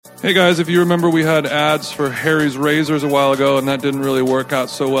Hey guys, if you remember, we had ads for Harry's Razors a while ago, and that didn't really work out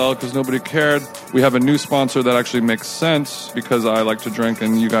so well because nobody cared. We have a new sponsor that actually makes sense because I like to drink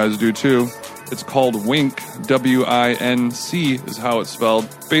and you guys do too. It's called Winc, W-I-N-C is how it's spelled,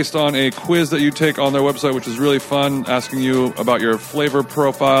 based on a quiz that you take on their website, which is really fun, asking you about your flavor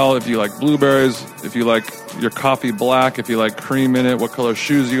profile, if you like blueberries, if you like your coffee black, if you like cream in it, what color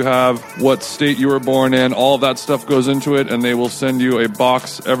shoes you have, what state you were born in, all of that stuff goes into it, and they will send you a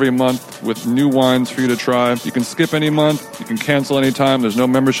box every month with new wines for you to try. You can skip any month, you can cancel anytime, there's no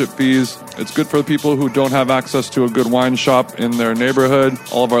membership fees. It's good for the people who don't have access to a good wine shop in their neighborhood.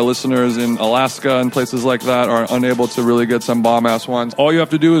 All of our listeners in Alaska and places like that are unable to really get some bomb-ass wines. All you have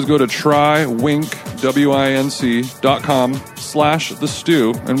to do is go to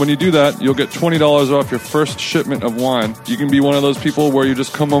trywinc.com/thestew, and when you do that, you'll get $20 off your first shipment of wine. You can be one of those people where you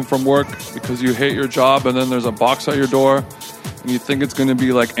just come home from work because you hate your job, and then there's a box at your door, and you think it's going to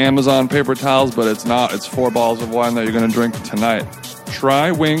be like Amazon paper towels, but it's not. It's 4 bottles of wine that you're going to drink tonight.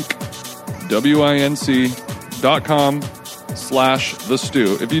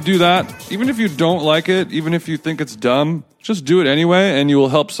 trywinc.com/thestew. If you do that, even if you don't like it, even if you think it's dumb, just do it anyway, and you will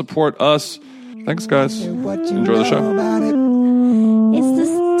help support us. Thanks, guys. Enjoy the show. It's the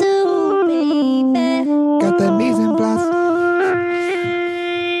stew, baby. Got that mise en place.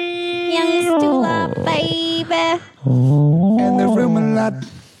 Young stew, baby. And the room a lot.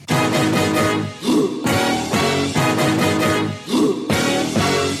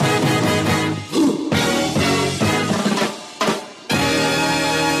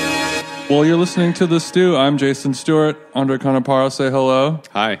 Well, you're listening to The Stew. I'm Jason Stewart. Andre Conaparo, say hello.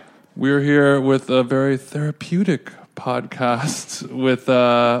 Hi. We're here with a very therapeutic podcast with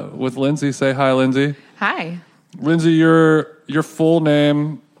Lindsay. Say hi, Lindsay. Hi. Lindsay, your full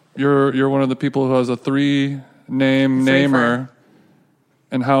name, you're one of the people who has a 3-name namer.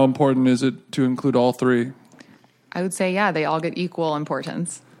 And how important is it to include all 3? I would say, yeah, they all get equal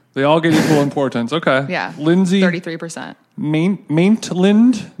importance. They all get equal importance. Okay. Yeah. Lindsay 33%. Maitland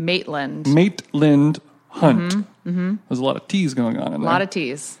Hunt. Mm-hmm. There's a lot of T's going on in there. A lot of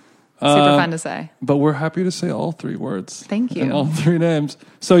T's. Super fun to say. But we're happy to say all 3 words. Thank you. And all 3 names.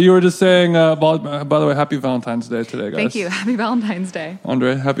 So you were just saying, by the way, happy Valentine's Day today, guys. Thank you. Happy Valentine's Day.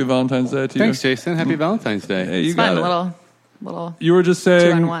 Andre, happy Valentine's Day to you. Thanks, Jason. Happy Valentine's Day. Hey, you It's got fun. it. Little. You were just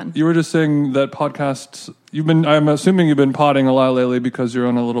saying 2-on-1. You were just saying that podcasts. I'm assuming you've been potting a lot lately because you're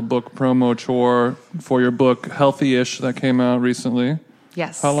on a little book promo tour for your book Healthyish that came out recently.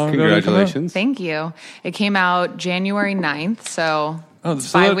 Yes. How long ago did it come out? Congratulations. Thank you. It came out January 9th, so it's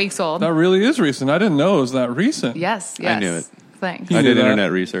so 5 weeks old. That really is recent. I didn't know it was that recent. Yes. I knew it. Thanks. I knew did that.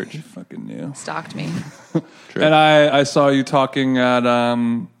 internet research. You fucking knew. Stalked me. True. And I saw you talking at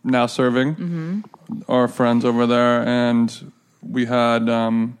Now Serving, our friends over there, and we had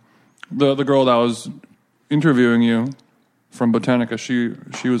the girl that was interviewing you from Botanica. She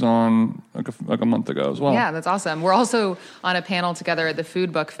was on like a month ago as well. Yeah, that's awesome. We're also on a panel together at the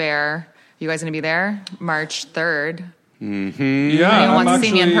Food Book Fair. You guys going to be there? March 3rd. Mm-hmm. Yeah, If anyone I'm wants to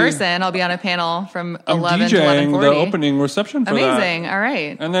see me in actually- person, I'll be on a panel from I'm 11 to DJing 11:40. the opening reception for that. Amazing. All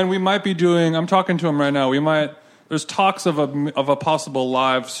right. And then we might be doing. I'm talking to him right now. There's talks of a possible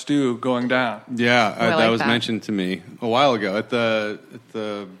live stew going down. Yeah, I that like was that. mentioned to me a while ago at the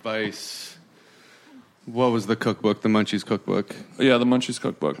Vice. What was the cookbook? The Munchies cookbook. Yeah, the Munchies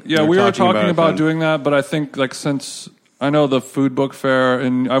cookbook. Yeah, We're we were talking talking about it about then. doing that, but I think since I know the Food Book Fair,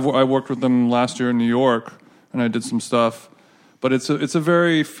 and I worked with them last year in New York, and I did some stuff. But it's a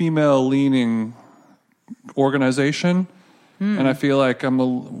very female leaning organization, and I feel like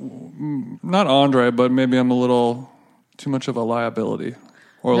I'm not Andre, but maybe I'm a little too much of a liability.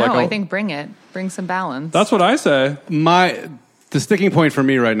 Or No, like I think bring it. Bring some balance. that's what I say. The sticking point for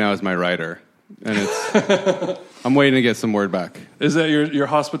me right now is my writer, and it's. I'm waiting to get some word back. Is that your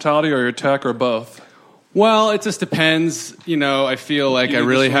hospitality or your tech or both? Well, it just depends. I feel like You I need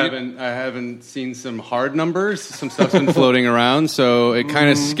really to sleep? haven't seen some hard numbers. Some stuff's been floating around, so it kind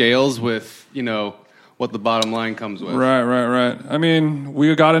of scales with, what the bottom line comes with. Right. I mean,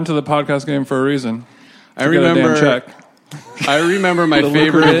 we got into the podcast game for a reason. I To get a damn remember check. I remember my The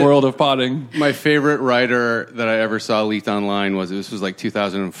lucrative favorite world of potting. my favorite writer that I ever saw leaked online was like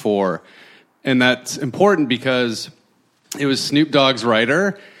 2004. And that's important because it was Snoop Dogg's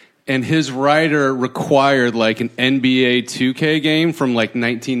writer, and his writer required like an NBA 2K game from like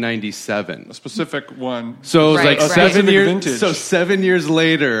 1997. A specific one. So it was Right, like right. 7 years. Vintage. So 7 years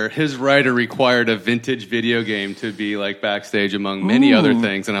later, his writer required a vintage video game to be like backstage among many other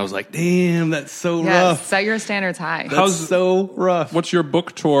things, and I was like, "Damn, that's so Yes, rough. set your standards high. That's so rough." What's your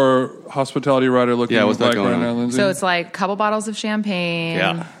book tour hospitality writer looking Yeah, what's that like going right on? now, Lindsay? So it's like a couple bottles of champagne.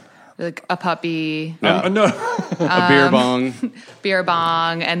 Yeah. like a puppy, No. No. A beer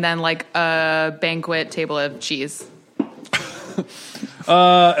bong. and then like a banquet table of cheese.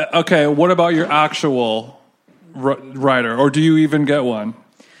 Okay, what about your actual writer? Or do you even get one?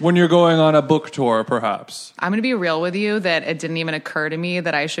 When you're going on a book tour, perhaps. I'm going to be real with you that it didn't even occur to me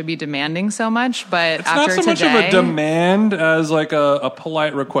that I should be demanding so much, but It's after not so today, much of a demand as like a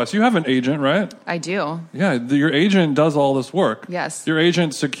polite request. You have an agent, right? I do. Yeah, your agent does all this work. Yes. Your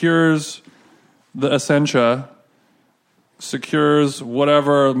agent secures the essentia, secures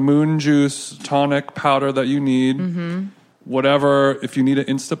whatever moon juice tonic powder that you need. Mm-hmm. Whatever, if you need an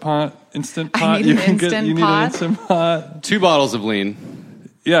instant pot, you need an instant pot. 2 bottles of lean.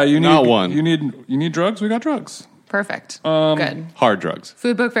 Yeah, you need Not one. You need drugs? We got drugs. Perfect. Good. Hard drugs.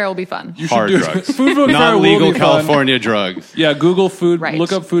 Food book fair will be fun. You Hard should do drugs. Food book fair Not will legal be fun. California drugs. Yeah, Google food. Right.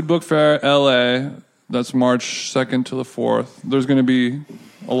 Look up Food Book Fair LA. That's March 2nd to the 4th. There's going to be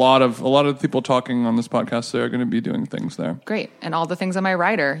a lot of people talking on this podcast. They are going to be doing things there. Great. And all the things on my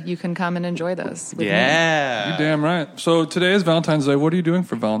rider, you can come and enjoy those. With me. Yeah. You damn right. So today is Valentine's Day. What are you doing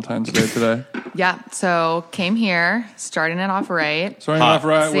for Valentine's Day today? Yeah. So came here, starting it off right. Starting off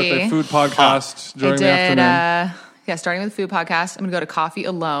right with a See? food podcast during the afternoon. Starting with a food podcast. I'm going to go to Coffee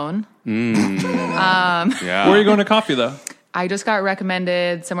Alone. Yeah. Where are you going to coffee though? I just got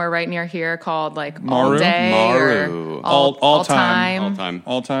recommended somewhere right near here called like Maru? All Day Maru. or All Time. All time.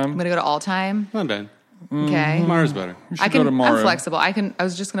 All time. I'm going to go to All Time. Not bad. Okay. Maru's better. You should go to I'm Maru. flexible. I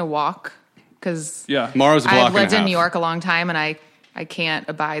was just going to walk because Yeah. Maru's a block I've lived and a in half. New York a long time and I can't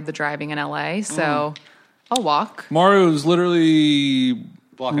abide the driving in LA. So I'll walk. Maru is literally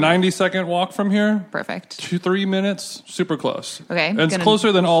Block and 90-second walk from here. Perfect. 2-3 minutes. Super close. Okay, And it's gonna-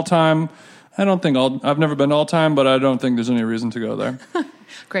 closer than All Time. I've never been to All Time, but I don't think there's any reason to go there.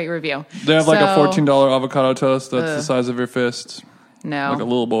 Great review. They have like a So- $14 avocado toast that's the size of your fist, No. like a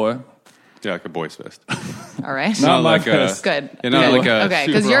little boy. Yeah, like a boy's fist. All right. Not my like a- fist. Good. Yeah, not Good. like a okay,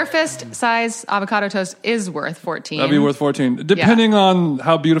 because super- your fist size avocado toast is worth 14. That'd be worth 14, depending on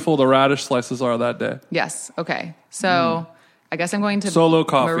how beautiful the radish slices are that day. Yes. Okay. So I guess I'm going to Solo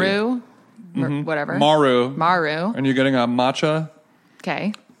coffee. whatever. Maru, Maru. and you're getting a matcha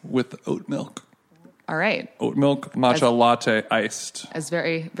Okay. with oat milk. All right. Oat milk matcha latte iced. It's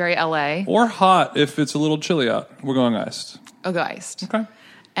very, very LA. Or hot if it's a little chilly out. We're going iced. Oh, iced. Okay.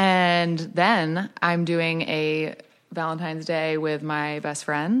 And then I'm doing a Valentine's Day with my best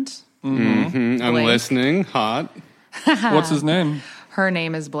friend. I'm Blake. listening. Hot. What's his name? Her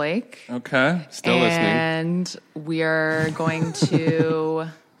name is Blake. Okay. Still listening. And we are going to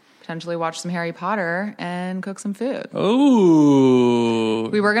potentially watch some Harry Potter and cook some food. Ooh.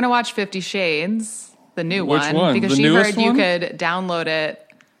 We were going to watch 50 Shades, the new Which one? because The she newest heard you one? could download it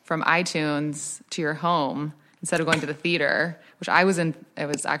from iTunes to your home instead of going to the theater, which I was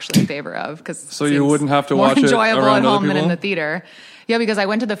actually in favor of because So you wouldn't have to watch it more enjoyable around at other home than in people? the theater. Yeah, because I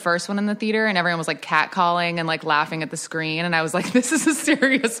went to the first one in the theater and everyone was like catcalling and like laughing at the screen, and I was like, "This is a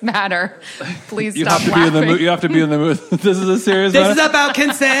serious matter. Please You stop have to laughing." be in the mood. You have to be in the mood. This is a serious matter. about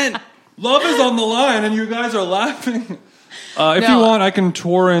consent. Love is on the line, and you guys are laughing. If you No. want, I can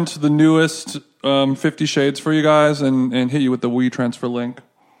torrent the newest 50 Shades for you guys and hit you with the WeTransfer link.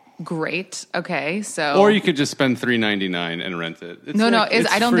 Great. Okay, so Or you could just spend $3.99 and rent it. It's no,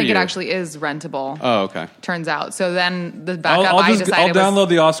 it's I don't for think it you. actually is rentable. Oh, okay. Turns out. So then the I'll backup I decided was download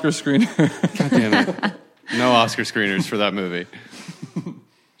the Oscar screener. God damn it. No Oscar screeners for that movie.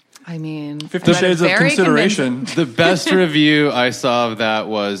 I mean, 50 I read a Shades of very Consideration. The best review I saw of that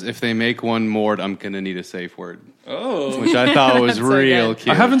was, if they make one more, I'm going to need a safe word. Oh. Which I thought was That's so real good.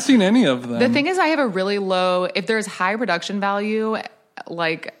 cute. I haven't seen any of them. The thing is, I have a really low. If there's high production value,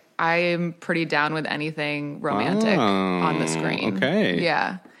 like I'm pretty down with anything romantic on the screen. okay.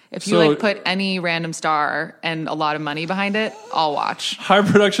 Yeah. If you So- like put any random star and a lot of money behind it, I'll watch. High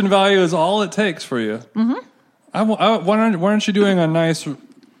production value is all it takes for you. Mm-hmm. Why aren't you doing a nice,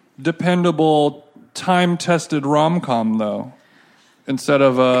 dependable, time-tested rom-com, though? Instead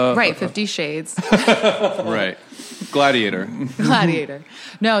of a... Right, 50 Shades, Right. Gladiator. Gladiator.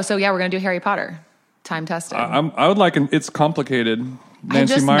 No, so yeah, we're gonna do Harry Potter. Time tested. I would like an It's Complicated I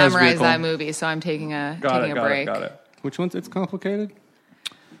Nancy just Meyers memorized vehicle. that movie, so I'm taking a Got taking it, a break. got it. Which one's It's Complicated?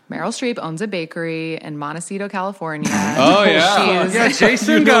 Meryl Streep owns a bakery in Montecito, California. Oh, yeah. She's Yeah,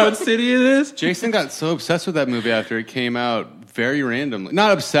 Jason You know got... what city it is? Jason got so obsessed with that movie after it came out very randomly.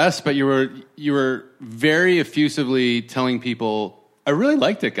 Not obsessed, but you were very effusively telling people, I really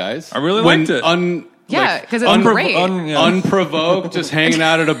liked it, guys. I really liked it. Yeah, because it's great. Unprovoked, just hanging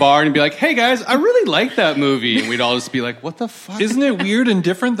out at a bar and be like, hey guys, I really like that movie. And we'd all just be like, what the fuck? Isn't it weird and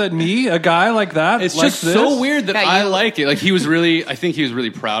different that me, a guy like that, It's likes just this? so weird that I like it. Like I think he was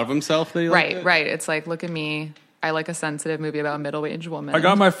really proud of himself that he liked it. Right. It's like, look at me. I like a sensitive movie about a middle-aged woman. I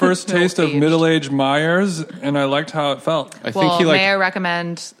got my first taste of middle-aged Myers, and I liked how it felt. May I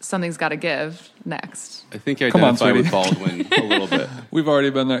recommend Something's Gotta Give next? I think you identify with Baldwin a little bit. We've already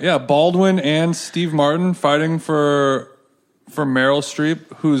been there. Yeah, Baldwin and Steve Martin fighting for Meryl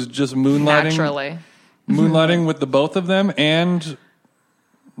Streep, who's just moonlighting with the both of them, and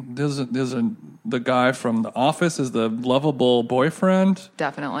the guy from The Office is the lovable boyfriend.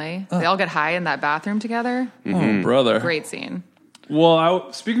 Definitely. They all get high in that bathroom together. Oh, brother. Great scene.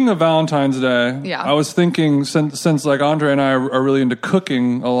 Well, speaking of Valentine's Day, I was thinking, since like Andre and I are really into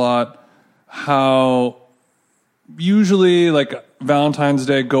cooking a lot, how usually like Valentine's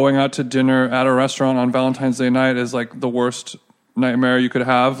Day, going out to dinner at a restaurant on Valentine's Day night is like the worst nightmare you could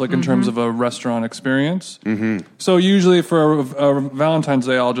have, like in terms of a restaurant experience. So usually for a Valentine's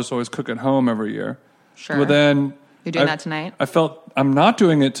Day, I'll just always cook at home every year. Sure. But then you're doing that tonight? I'm not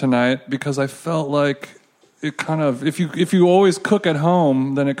doing it tonight because I felt like it kind of, if you always cook at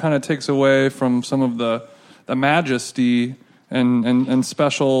home, then it kind of takes away from some of the majesty and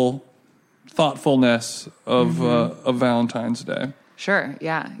special thoughtfulness of Valentine's Day. Sure,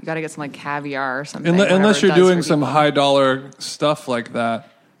 yeah. You got to get some like caviar or something. Unless you're doing some high dollar stuff like that,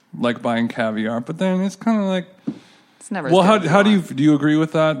 like buying caviar. But then it's kind of like, it's never. Well, how do you agree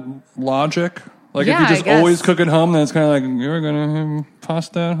with that logic? Like if you just always cook at home, then it's kind of like you're gonna have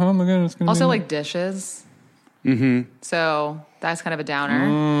pasta at home again. It's gonna also like dishes. So that's kind of a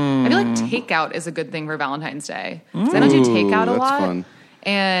downer. I feel like takeout is a good thing for Valentine's Day. Because I don't do takeout a lot. Fun.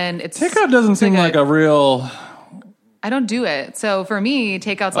 And takeout doesn't seem like a real. I don't do it. So for me,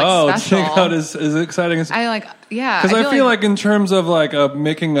 takeout's like special. Takeout is exciting. Because I feel like in terms of like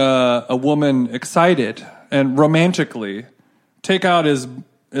making a woman excited and romantically, takeout is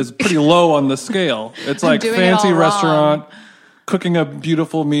pretty low on the scale. It's like fancy restaurant, cooking a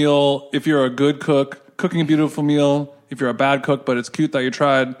beautiful meal. If you're a good cook, cooking a beautiful meal. If you're a bad cook, but it's cute that you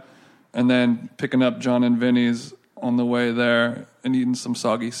tried, and then picking up John and Vinny's on the way there and eating some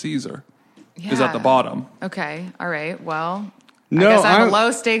soggy Caesar. Is at the bottom. Okay. All right. Well, I guess I'm a low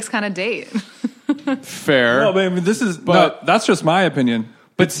stakes kind of date. Fair. No, but I mean, that's just my opinion.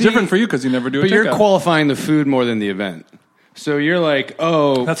 But it's different for you because you never do it. But you're qualifying the food more than the event. So you're like,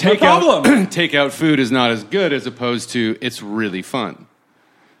 that's my problem. Takeout food is not as good as opposed to it's really fun.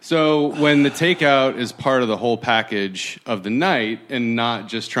 So when the takeout is part of the whole package of the night and not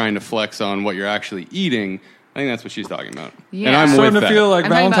just trying to flex on what you're actually eating, I think that's what she's talking about. Yeah. And I'm starting with to that. feel like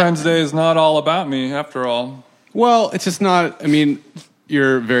Valentine's Day is not all about me after all. Well, it's just not. I mean,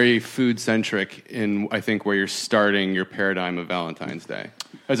 you're very food-centric in, I think, where you're starting your paradigm of Valentine's Day.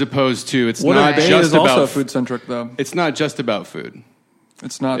 As opposed to, it's not just is about... also food-centric, though. It's not just about food.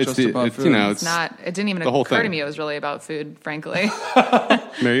 It's not just about food. You know, it's not. It didn't even occur to me it was really about food, frankly.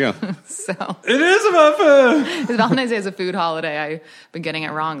 There you go. So it is about food. Valentine's Day is a food holiday. I've been getting it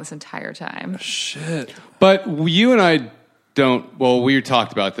wrong this entire time. Shit. But you and I don't... Well, we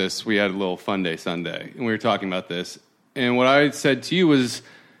talked about this. We had a little fun day Sunday, and we were talking about this. And what I said to you was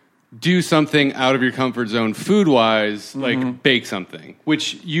do something out of your comfort zone food-wise, like bake something,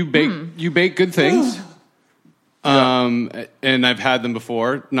 which you bake. You bake good things. And I've had them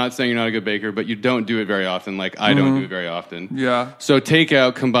before. Not saying you're not a good baker, but you don't do it very often. Like I don't do it very often. Yeah. So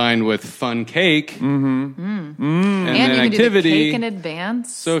takeout combined with fun cake, and then you can activity. do the cake in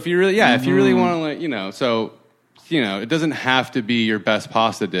advance. So if you really, if you really want to, like, it doesn't have to be your best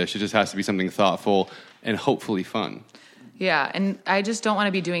pasta dish. It just has to be something thoughtful and hopefully fun. Yeah, and I just don't want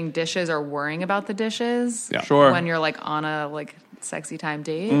to be doing dishes or worrying about the dishes. Yeah. Sure. When you're like on a sexy time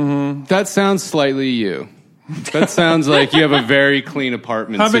date. That sounds slightly you. That sounds like you have a very clean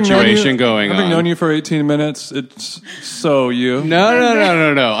apartment situation going on. Having known you for 18 minutes, it's so you.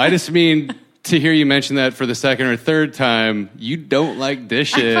 No. I just mean to hear you mention that for the second or third time, you don't like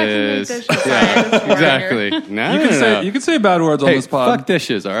dishes. I fucking hate dishes. Yeah, exactly. No. You can say bad words on this pod. Fuck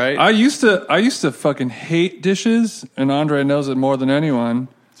dishes, all right? I used to fucking hate dishes, and Andre knows it more than anyone.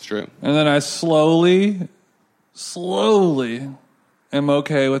 It's true. And then I slowly am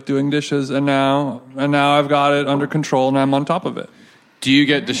okay with doing dishes, and now I've got it under control, and I'm on top of it. Do you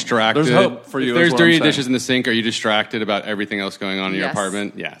get distracted? There's hope for you. If there's dirty dishes in the sink, are you distracted about everything else going on in your Yes.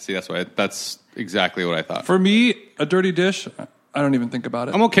 apartment? Yeah. See, that's exactly what I thought. For me, a dirty dish, I don't even think about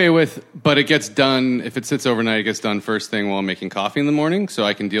it. I'm okay with, but it gets done, if it sits overnight, it gets done first thing while I'm making coffee in the morning, so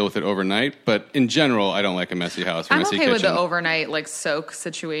I can deal with it overnight. But in general, I don't like a messy house or I'm messy okay kitchen. with the overnight like soak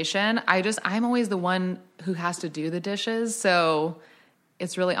situation. I'm always the one who has to do the dishes, so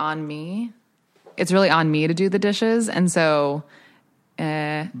it's really on me. It's really on me to do the dishes, and so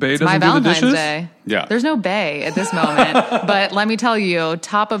Bae it's my doesn't do the Valentine's dishes? Day. Yeah. There's no bae at this moment, but let me tell you,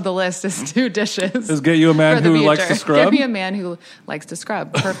 top of the list is 2 dishes. Just get you a man for the who likes future. to scrub? Get me a man who likes to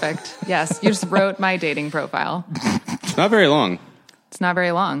scrub. Perfect. Yes, you just wrote my dating profile. It's not very long. It's not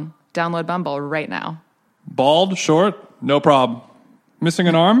very long. Download Bumble right now. Bald, short, no problem. Missing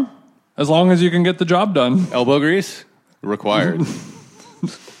an arm? As long as you can get the job done. Elbow grease? Required.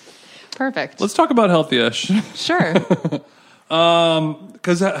 Perfect. Let's talk about Healthyish. Sure.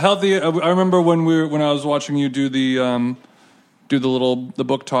 Because healthy. I remember when I was watching you do the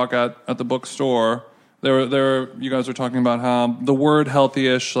book talk at the bookstore. You guys were talking about how the word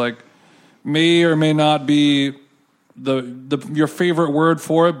healthyish like may or may not be your favorite word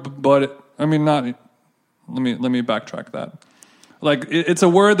for it, but I mean not. Let me backtrack that. Like it's a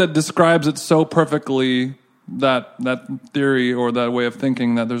word that describes it so perfectly. That theory or that way of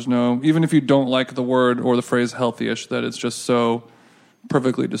thinking that there's no, even if you don't like the word or the phrase healthyish, that it's just so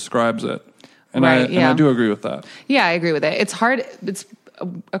perfectly describes it. And Right, and I do agree with that. Yeah, I agree with it. It's hard. It's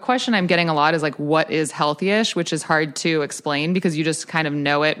a question I'm getting a lot is like, what is healthyish? Which is hard to explain because you just kind of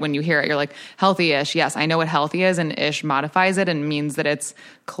know it when you hear it. You're like, healthyish. Yes, I know what healthy is, and ish modifies it and means that it's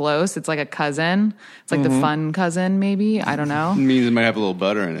close. It's like a cousin. It's like the fun cousin, maybe. I don't know. It means it might have a little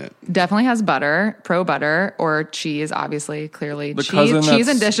butter in it. Definitely has butter, pro butter, or cheese, obviously, clearly. The cousin Cheese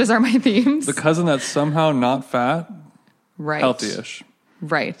and that's- dishes are my themes. The cousin that's somehow not fat, Right. healthyish.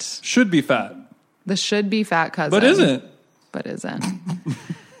 Right. Should be fat, The should be fat cousin. but isn't. But isn't.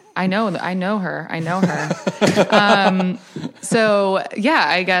 I know her. So yeah,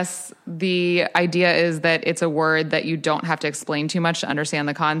 I guess the idea is that it's a word that you don't have to explain too much to understand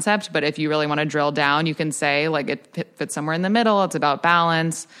the concept. But if you really want to drill down, you can say like it fits somewhere in the middle. It's about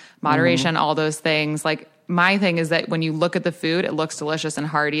balance, moderation, all those things. Like my thing is that when you look at the food, it looks delicious and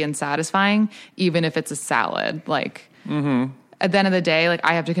hearty and satisfying, even if it's a salad. Like at the end of the day, like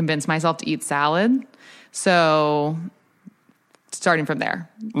I have to convince myself to eat salad. So starting from there.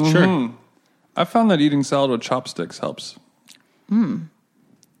 Sure. I found that eating salad with chopsticks helps.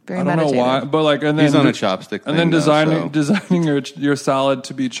 Very I don't meditative. know why, but like, and then He's on a chopstick and then thing, though, designing your salad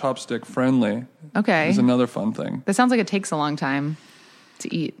to be chopstick friendly Okay. is another fun thing. That sounds like it takes a long time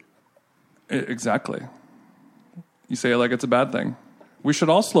to eat. Exactly. You say it like it's a bad thing. We should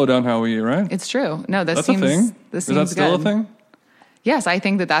all slow down how we eat, right? It's true. No, this That's seems a thing. This Is seems that still good. a thing? Yes, I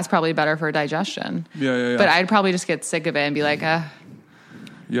think that that's probably better for digestion. Yeah. But I'd probably just get sick of it and be like,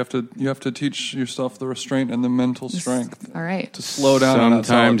 You have to teach yourself the restraint and the mental strength all right. to slow down. on that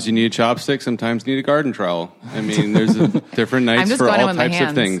Sometimes salad. you need a chopstick, sometimes you need a garden trowel. I mean, there's different nights just for going in all with my types of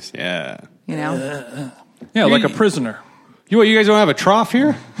hands. things. Yeah. You know? Yeah, like a prisoner. You guys don't have a trough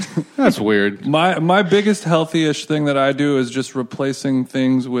here? That's weird. My biggest healthy-ish thing that I do is just replacing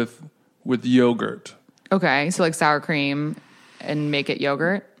things with yogurt. Okay. So like sour cream and make it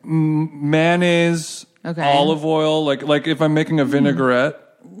yogurt. Mayonnaise, Okay. olive oil, like if I'm making a vinaigrette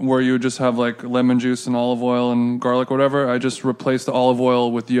where you would just have like lemon juice and olive oil and garlic or whatever, I just replace the olive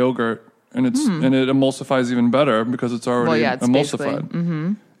oil with yogurt and it emulsifies even better because it's already it's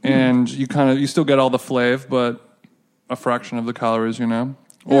emulsified. And you still get all the flavor, but a fraction of the calories, you know?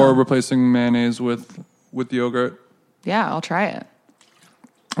 Or replacing mayonnaise with yogurt. Yeah, I'll try it.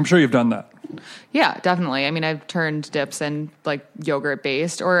 I'm sure you've done that. Yeah, definitely. I mean, I've turned dips in like yogurt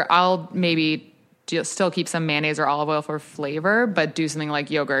based, or I'll maybe just still keep some mayonnaise or olive oil for flavor, but do something like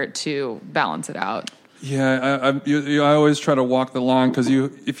yogurt to balance it out. Yeah, I always try to walk the line because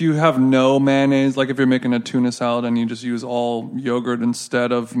if you have no mayonnaise, like if you're making a tuna salad and you just use all yogurt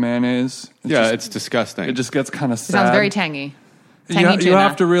instead of mayonnaise, It's disgusting. it just gets kind of sad. It sounds very tangy. You Tuna.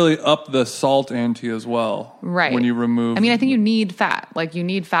 have to really up the salt ante as well, Right. When you remove, I mean, I think you need fat. Like you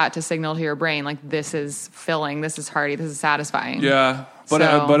need fat to signal to your brain, like this is filling, this is hearty, this is satisfying. yeah. But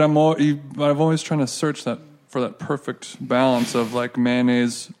So- but I'm always trying to search for that perfect balance of like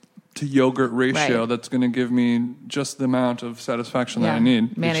mayonnaise to yogurt ratio Right. that's going to give me just the amount of satisfaction that Yeah. I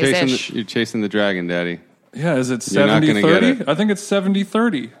need. Mayonnaise-ish. You're chasing the dragon, Daddy. Yeah, is it You're not gonna 70-30? get it. I think it's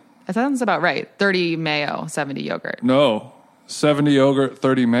 70-30. That sounds about right. 30 mayo, 70 yogurt. No, 70 yogurt,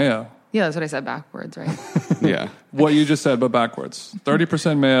 30 mayo. Yeah, that's what I said backwards, right? Yeah. What you just said, but backwards.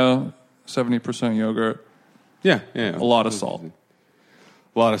 30% mayo, 70% yogurt, Yeah. a lot of salt.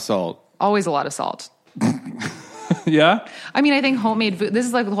 A lot of salt. Always a lot of salt. Yeah? I mean, I think homemade food, this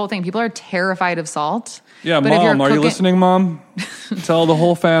is like the whole thing. People are terrified of salt. Yeah, But if you're Mom, are you cooking- listening, Mom? Tell the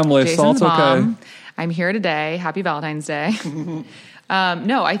whole family Jason's salt's okay. mom, I'm here today. Happy Valentine's Day.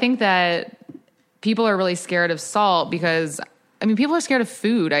 No, I think that people are really scared of salt because, I mean, people are scared of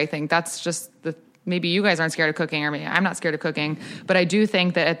food. I think that's just maybe you guys aren't scared of cooking, or maybe I'm not scared of cooking. But I do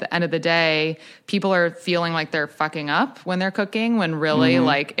think that at the end of the day, people are feeling like they're fucking up when they're cooking, when really,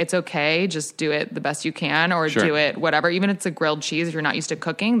 like, it's okay. Just do it the best you can, or Sure. do it whatever. Even if it's a grilled cheese, if you're not used to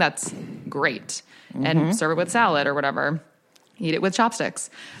cooking, that's great. And serve it with salad or whatever. Eat it with chopsticks.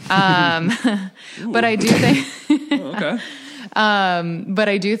 But I do think... Okay. But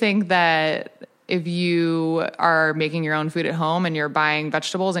I do think that if you are making your own food at home and you're buying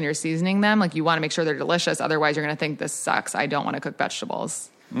vegetables and you're seasoning them, like, you want to make sure they're delicious. Otherwise, you're going to think, this sucks. I don't want to cook vegetables.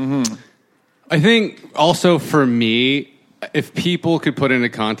 I think also for me, if people could put into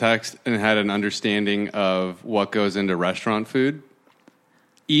context and had an understanding of what goes into restaurant food,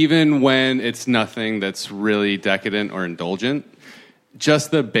 even when it's nothing that's really decadent or indulgent,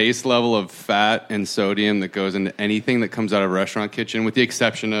 just the base level of fat and sodium that goes into anything that comes out of a restaurant kitchen, with the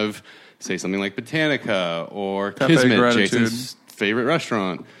exception of, say, something like Botanica or Cafe Kismet, Gratitude. Jason's favorite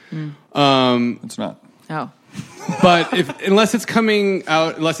restaurant. It's not. Oh. But unless it's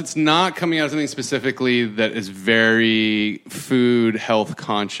not coming out of something specifically that is very food, health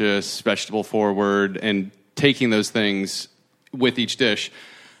conscious, vegetable forward, and taking those things with each dish,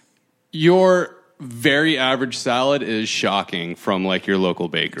 your very average salad is shocking from like your local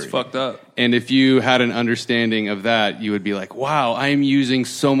bakery. It's fucked up. And if you had an understanding of that, you would be like, wow, I'm using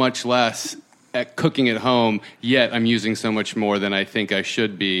so much less at cooking at home, yet I'm using so much more than I think I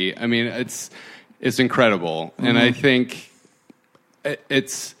should be. I mean, it's incredible. And I think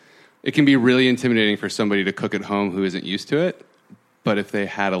it can be really intimidating for somebody to cook at home who isn't used to it. But if they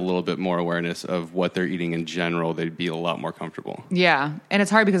had a little bit more awareness of what they're eating in general, they'd be a lot more comfortable. Yeah. And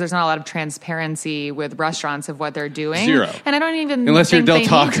it's hard because there's not a lot of transparency with restaurants of what they're doing. Zero. And I don't even Unless think you're Del they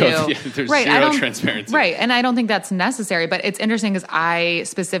Taco, need to. yeah, there's right, zero transparency. Right. And I don't think that's necessary. But it's interesting because I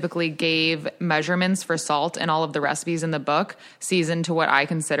specifically gave measurements for salt in all of the recipes in the book, seasoned to what I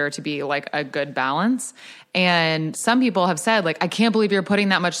consider to be like a good balance. And some people have said, like, I can't believe you're putting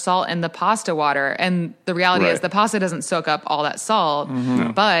that much salt in the pasta water. And the reality is Right. the pasta doesn't soak up all that salt.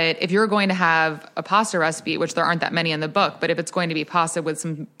 But if you're going to have a pasta recipe, which there aren't that many in the book, but if it's going to be pasta with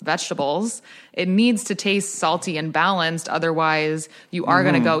some vegetables, it needs to taste salty and balanced. Otherwise, you are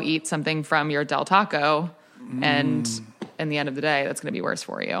going to go eat something from your Del Taco. And in the end of the day, that's going to be worse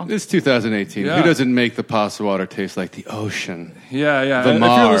for you. It's 2018. Yeah. Who doesn't make the pasta water taste like the ocean? Yeah. The If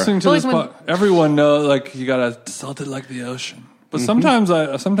mar. you're listening to But this, like when- everyone knows, like, you gotta salt it like the ocean. But sometimes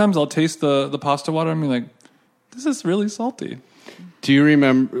I'll taste the pasta water and be like, this is really salty. Do you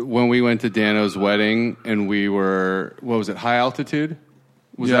remember when we went to Dano's wedding and we were, what was it, high altitude?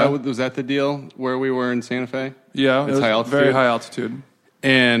 Was that the deal where we were in Santa Fe? Yeah, It's it was high altitude? very high altitude.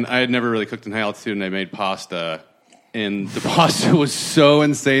 And I had never really cooked in high altitude, and I made pasta. And the pasta was so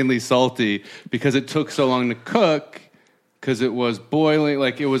insanely salty because it took so long to cook because it was boiling.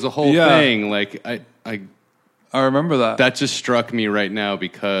 Like, it was a whole thing. Like, I remember that. that just struck me right now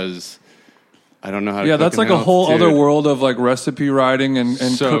because I don't know how to cook That's in like a high whole altitude. other world of like recipe writing and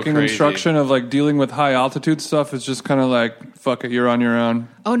So cooking crazy. instruction of like dealing with high altitude stuff is just kind of like, fuck it, you're on your own.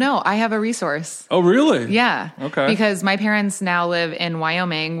 Oh, no, I have a resource. Oh, really? Yeah. Okay. Because my parents now live in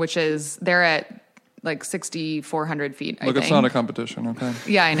Wyoming, which is, they're at like 6,400 feet, I Look, think. it's not a competition, okay?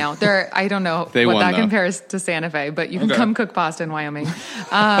 Yeah, I know. I don't know They what won, that though. compares to Santa Fe, but you can Okay. come cook pasta in Wyoming.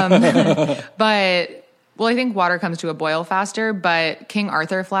 But, well, I think water comes to a boil faster, but King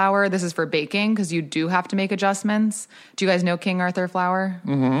Arthur flour, this is for baking because you do have to make adjustments. Do you guys know King Arthur flour?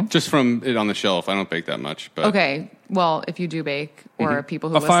 Just from it on the shelf. I don't bake that much. But Okay. Well, if you do bake, or people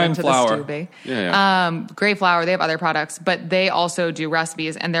who A listen fine to flour. this do bake. Yeah. Great flour. They have other products, but they also do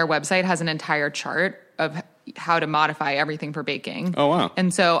recipes, and their website has an entire chart of how to modify everything for baking. Oh, wow.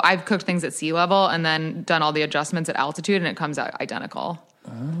 And so I've cooked things at sea level and then done all the adjustments at altitude, and it comes out identical.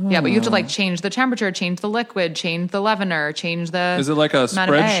 Yeah, but you have to like change the temperature, change the liquid, change the leavener, change the. Is it like a amount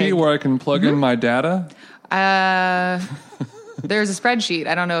of spreadsheet egg. where I can plug in my data? There's a spreadsheet.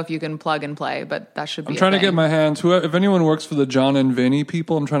 I don't know if you can plug and play, but that should be. I'm trying to a get thing. my hands. If anyone works for the John and Vinny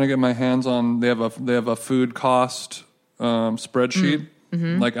people, I'm trying to get my hands on. They have a food cost spreadsheet,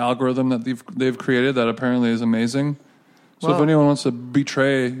 like algorithm that they've created that apparently is amazing. So if Whoa. anyone wants to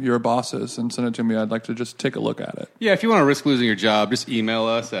betray your bosses and send it to me, I'd like to just take a look at it. Yeah, if you want to risk losing your job, just email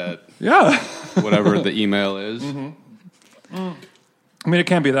us at Yeah, whatever the email is. I mean it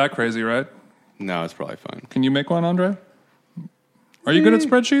can't be that crazy, right? No, it's probably fine. Can you make one, Andre? Are you good at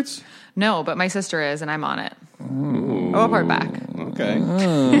spreadsheets? No, but my sister is, and I'm on it. I'll report back. Okay.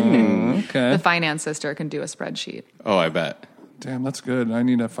 Okay. The finance sister can do a spreadsheet. Oh, I bet. Damn, that's good. I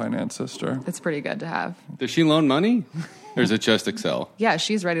need a finance sister. It's pretty good to have. Does she loan money? Or is it just Excel? Yeah,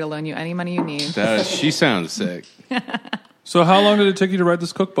 she's ready to loan you any money you need. She sounds sick. So how long did it take you to write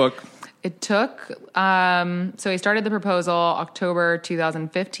this cookbook? It took, so I started the proposal October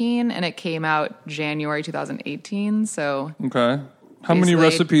 2015, and it came out January 2018, so... Okay. How many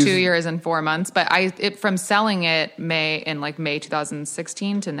basically recipes? 2 years and 4 months. But from selling it May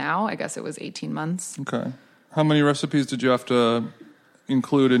 2016 to now, I guess it was 18 months. Okay. How many recipes did you have to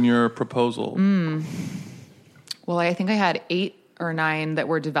include in your proposal? Well, I think I had 8 or 9 that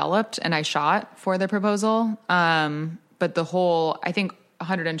were developed and I shot for the proposal. But the whole, I think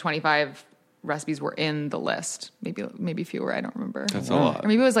 125 recipes were in the list. Maybe fewer, I don't remember. That's a lot. Or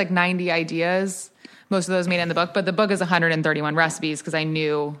maybe it was like 90 ideas. Most of those made in the book, but the book is 131 recipes because I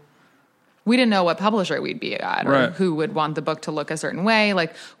knew we didn't know what publisher we'd be at or who would want the book to look a certain way.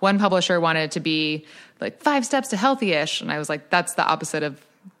 Like one publisher wanted it to be like 5 steps to Healthyish, and I was like, that's the opposite of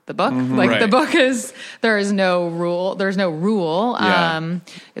the book. The book is there's no rule. Yeah.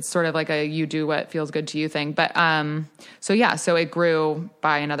 It's sort of like a you do what feels good to you thing. But so it grew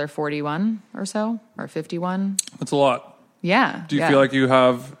by another 41 or so or 51. That's a lot. Yeah. Do you feel like you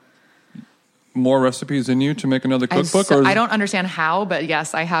have more recipes in you to make another cookbook? I don't understand how, but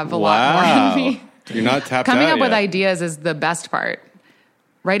yes, I have a lot more in me. You're not tapped Coming out up with yet. ideas is the best part.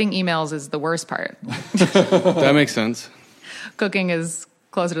 Writing emails is the worst part. That makes sense. Cooking is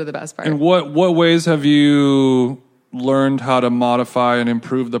closer to the best part. And what ways have you learned how to modify and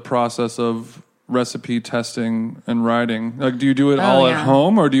improve the process of recipe testing and writing? Like, do you do it all at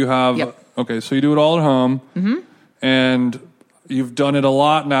home, or do you have... Yep. Okay, so you do it all at home, and you've done it a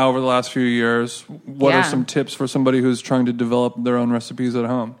lot now over the last few years. What are some tips for somebody who's trying to develop their own recipes at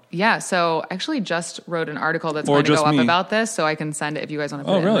home? Yeah, so I actually just wrote an article that's going to go up about this, so I can send it if you guys want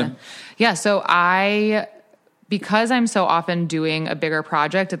to put it in. Really? Yeah, so because I'm so often doing a bigger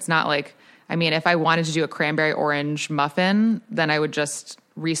project, it's not like, I mean, if I wanted to do a cranberry orange muffin, then I would just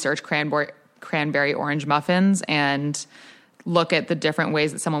research cranberry orange muffins and look at the different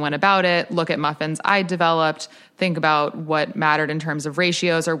ways that someone went about it, look at muffins I developed, think about what mattered in terms of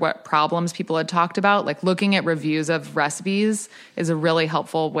ratios or what problems people had talked about. Like looking at reviews of recipes is a really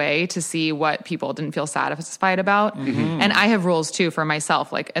helpful way to see what people didn't feel satisfied about. And I have rules too for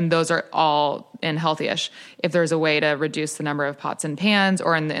myself, and those are all in Healthyish. If there's a way to reduce the number of pots and pans,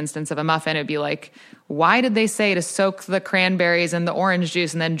 or in the instance of a muffin, it'd be like, why did they say to soak the cranberries in the orange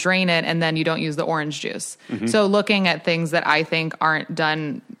juice and then drain it and then you don't use the orange juice? So looking at things that I think aren't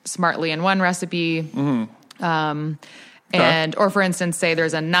done smartly in one recipe, or for instance, say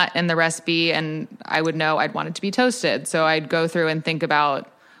there's a nut in the recipe and I would know I'd want it to be toasted. So I'd go through and think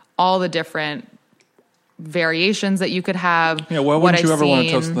about all the different variations that you could have. Yeah, why wouldn't you ever want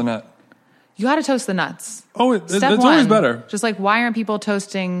to toast the nut? You got to toast the nuts. Oh, it's Step always one, better. Just like, why aren't people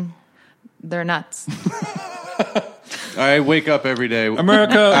toasting their nuts? I wake up every day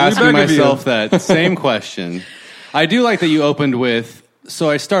America, asking myself that same question. I do like that you opened with, so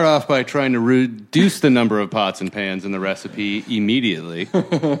I start off by trying to reduce the number of pots and pans in the recipe immediately.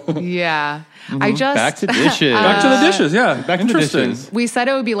 Yeah. I just... Back to dishes. Back to the dishes, yeah. Back to the dishes. We said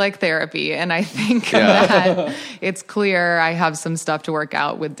it would be like therapy, and I think that it's clear I have some stuff to work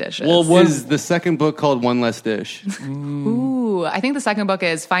out with dishes. Well, was the second book called One Less Dish? Ooh, I think the second book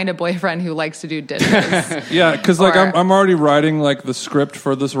is Find a Boyfriend Who Likes to Do Dishes. Yeah, because I'm already writing the script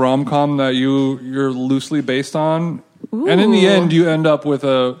for this rom-com that you're loosely based on. Ooh. And in the end, you end up with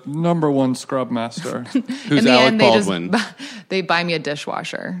a #1 scrub master. Who's Alec Baldwin? They buy me a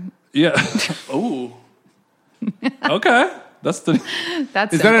dishwasher. Yeah. Ooh. Okay. Is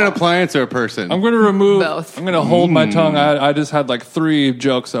that an appliance or a person? I'm going to remove both. I'm going to hold my tongue. I just had 3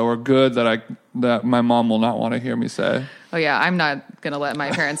 jokes that were good that my mom will not want to hear me say. Oh yeah, I'm not going to let my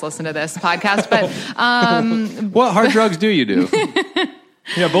parents listen to this podcast. But what hard drugs do you do?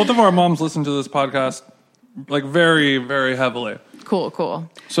 Yeah, both of our moms listen to this podcast very, very heavily. Cool.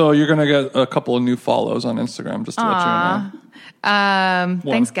 So you're going to get a couple of new follows on Instagram, just to let you know.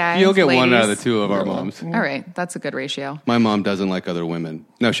 Thanks, guys. You'll get ladies. one out of the 2 of our moms. All right, that's a good ratio. My mom doesn't like other women.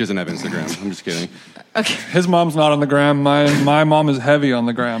 No, she doesn't have Instagram. I'm just kidding. Okay. His mom's not on the gram. My mom is heavy on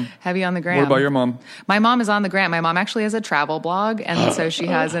the gram. Heavy on the gram. What about your mom? My mom is on the gram. My mom actually has a travel blog, and so she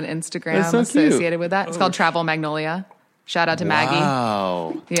has an Instagram associated with that. It's called Travel Magnolia. Shout out to Maggie.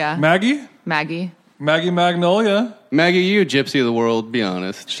 Wow. Yeah. Maggie Magnolia. Maggie, you gypsy of the world, be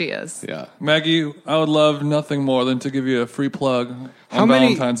honest. She is. Yeah. Maggie, I would love nothing more than to give you a free plug on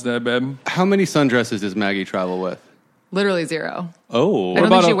Valentine's Day, babe. How many sundresses does Maggie travel with? Literally zero. Oh. I don't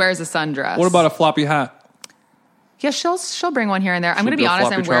about think she a- wears a sundress. What about a floppy hat? Yeah, she'll bring one here and there. I'm going to be do a honest.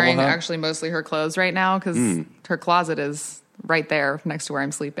 floppy I'm travel wearing hat? actually mostly her clothes right now because her closet is right there next to where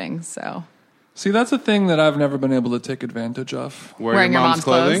I'm sleeping. So See, that's a thing that I've never been able to take advantage of. Wearing your mom's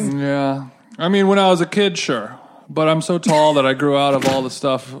clothes? Yeah. I mean, when I was a kid, sure. But I'm so tall that I grew out of all the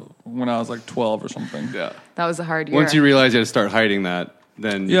stuff when I was like 12 or something. Yeah. that was a hard year. Once you realize you had to start hiding that,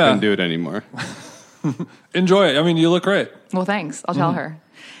 then you Yeah. couldn't do it anymore. Enjoy it. I mean, you look great. Well, thanks. I'll tell her.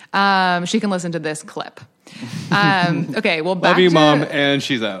 She can listen to this clip. Okay, well, back Love you, to, Mom, and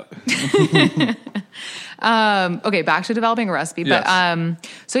she's out. Okay, back to developing a recipe. Yes.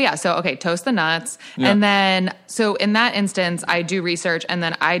 But so okay, toast the nuts. Yeah. And then so in that instance, I do research and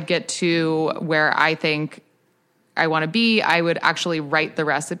then I'd get to where I think I want to be. I would actually write the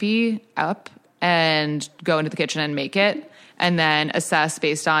recipe up and go into the kitchen and make it and then assess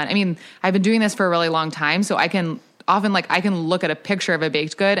based on, I mean, I've been doing this for a really long time, so I can often I can look at a picture of a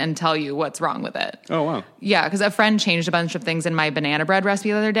baked good and tell you what's wrong with it. Oh, wow. Yeah, because a friend changed a bunch of things in my banana bread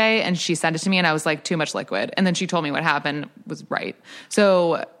recipe the other day, and she sent it to me, and I was like, too much liquid. And then she told me what happened was right.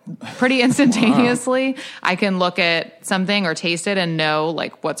 So pretty instantaneously, I can look at something or taste it and know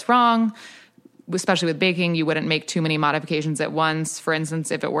like what's wrong. Especially with baking, you wouldn't make too many modifications at once. For instance,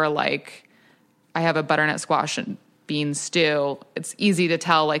 if it were like I have a butternut squash and bean stew, it's easy to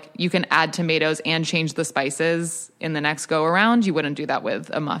tell like you can add tomatoes and change the spices in the next go around. You wouldn't do that with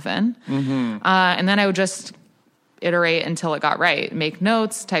a muffin. And then I would just iterate until it got right. Make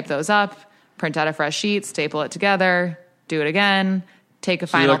notes, type those up, print out a fresh sheet, staple it together, do it again, take a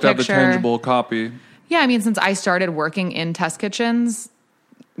So you final like to have the picture. tangible copy. Yeah, I mean, since I started working in test kitchens,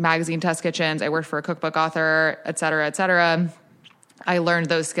 magazine test kitchens, I worked for a cookbook author, et cetera, I learned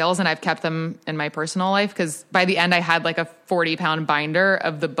those skills and I've kept them in my personal life because by the end I had like a 40-pound binder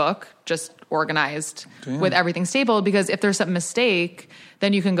of the book just organized with everything stapled, because if there's a mistake,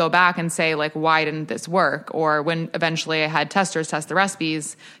 then you can go back and say like, why didn't this work? Or when eventually I had testers test the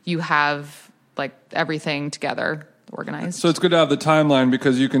recipes, you have like everything together organized. So it's good to have the timeline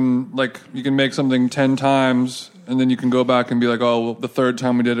because you can make something 10 times and then you can go back and be like, oh, well, the third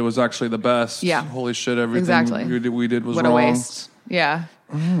time we did it was actually the best. Yeah. Holy shit, everything Exactly. we did was what wrong. a waste. Yeah.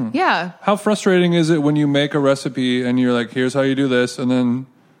 Yeah. How frustrating is it when you make a recipe and you're like, here's how you do this, and then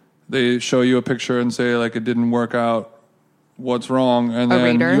they show you a picture and say like it didn't work out, what's wrong? And then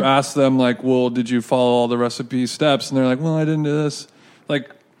reader? you ask them like, well, did you follow all the recipe steps? And they're like, well, I didn't do this. Like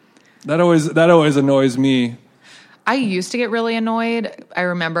that always annoys me. I used to get really annoyed. I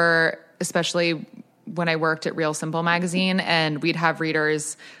remember, especially when I worked at Real Simple magazine, and we'd have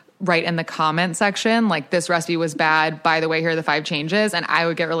readers write in the comment section, like, this recipe was bad. By the way, here are the 5 changes. And I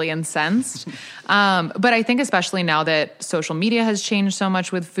would get really incensed. But I think especially now that social media has changed so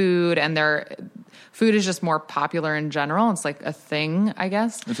much with food and food is just more popular in general. It's like a thing, I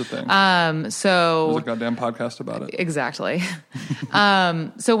guess. It's a thing. So There's a goddamn podcast about it. exactly.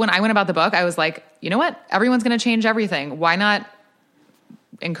 So when I went about the book, I was like, you know what? Everyone's going to change everything. Why not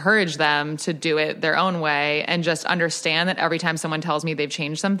encourage them to do it their own way and just understand that every time someone tells me they've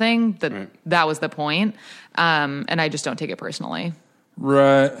changed something, that was the point. And I just don't take it personally.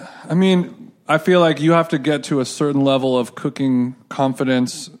 Right. I mean, I feel like you have to get to a certain level of cooking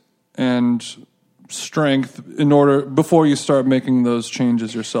confidence and strength before you start making those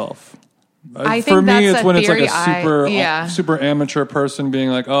changes yourself. I For think me, that's it's a when it's like theory a super amateur person being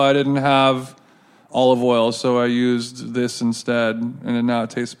like, oh, I didn't have olive oil, so I used this instead, and now it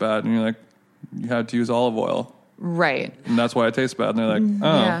tastes bad. And you're like, you had to use olive oil. Right. And that's why it tastes bad. And they're like,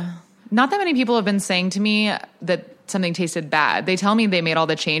 oh. Yeah. Not that many people have been saying to me that something tasted bad. They tell me they made all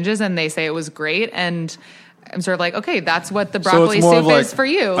the changes and they say it was great. And I'm sort of like, okay, that's what the broccoli so it's more soup of like, is for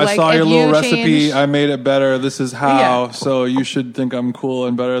you. I like, saw if your little you recipe. change- I made it better. This is how. Yeah. So you should think I'm cool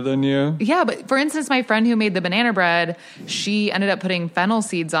and better than you. Yeah, but for instance, my friend who made the banana bread, she ended up putting fennel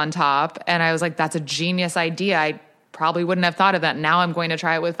seeds on top. And I was like, that's a genius idea. I probably wouldn't have thought of that. Now I'm going to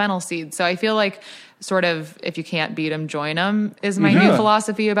try it with fennel seeds. So I feel like sort of if you can't beat them, join them is my new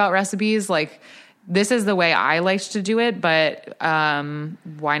philosophy about recipes. Like, this is the way I liked to do it, but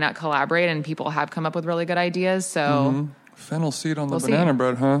why not collaborate? And people have come up with really good ideas. So Fennel seed on the We'll see. banana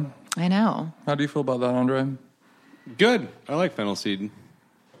bread, huh? I know. How do you feel about that, Andre? Good. I like fennel seed.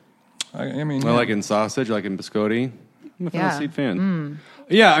 I mean, I like it in sausage. I like it in biscotti. I'm a fennel Yeah. seed fan.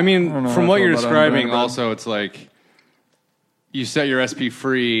 Yeah, I mean, know how from I what feel you're about describing, banana bread. also, it's like you set your recipe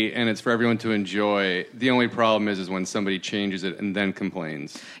free and it's for everyone to enjoy. The only problem is when somebody changes it and then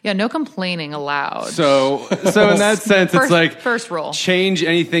complains. Yeah, no complaining allowed. So in that sense, it's like first rule. change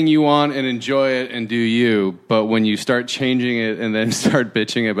anything you want and enjoy it and do you. But when you start changing it and then start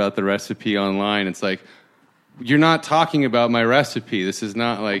bitching about the recipe online, it's like, you're not talking about my recipe. This is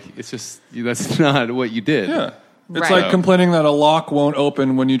not like, it's just, that's not what you did. Yeah. It's Right. like complaining that a lock won't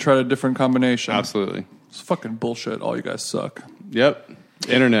open when you try a different combination. Absolutely. It's fucking bullshit. All you guys suck. Yep.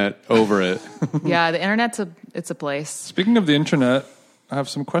 Internet, over it. Yeah, the internet's it's a place. Speaking of the internet, I have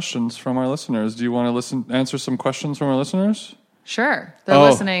some questions from our listeners. Do you want to answer some questions from our listeners? Sure. They're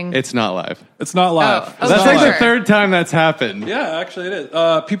listening. It's not live. It's not live. Oh, It's That's not like live. the third time that's happened. Yeah, actually it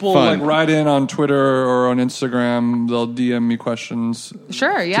is. People Fun. like write in on Twitter or on Instagram. They'll DM me questions.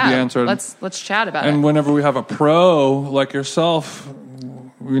 Sure, yeah. To be answered. Let's chat about And it. whenever we have a pro like yourself,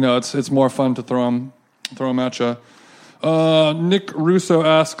 it's more fun to throw them at you. Nick Russo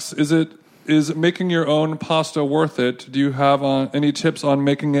asks, is making your own pasta worth it? Do you have any tips on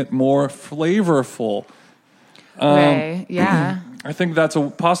making it more flavorful? Okay, yeah. I think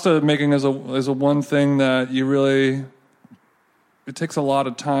pasta making is a one thing that you really. It takes a lot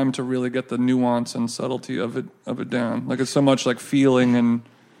of time to really get the nuance and subtlety of it down. Like it's so much like feeling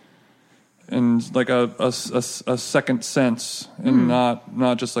and like a second sense, and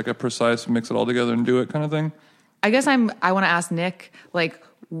not just like a precise mix it all together and do it kind of thing. I guess I want to ask Nick, like,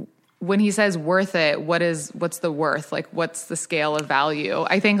 when he says worth it, what's the worth? Like, what's the scale of value?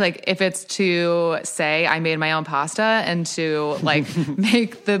 I think like if it's to say I made my own pasta and to like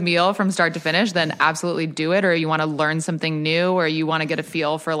make the meal from start to finish, then absolutely do it. Or you want to learn something new, or you want to get a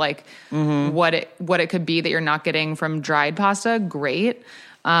feel for like what it could be that you're not getting from dried pasta. Great.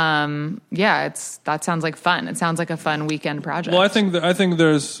 That sounds like fun. It sounds like a fun weekend project. Well, I think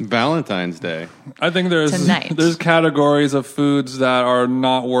there's Valentine's Day. Tonight. there's categories of foods that are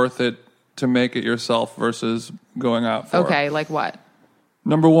not worth it to make it yourself versus going out for. Okay, like what?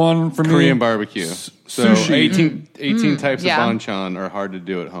 Number one for me, Korean barbecue. So sushi. 18 types yeah. of banchan are hard to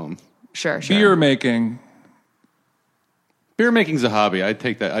do at home. Sure. Beer making. Beer making's a hobby. I'd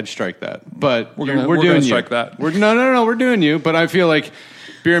take that. I'd strike that. But We're we're gonna doing you. strike that. No. We're doing you. But I feel like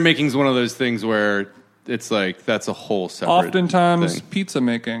beer making's one of those things where it's like that's a whole separate Oftentimes, thing. pizza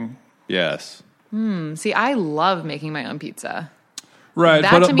making. Yes. See, I love making my own pizza. Right,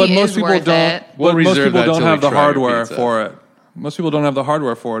 That but to me most is people worth don't. it. We'll But most reserve people that don't till we have the try your hardware pizza. for it. Most people don't have the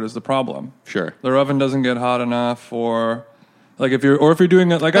hardware for it. Is the problem? Sure. Their oven doesn't get hot enough, or like if you're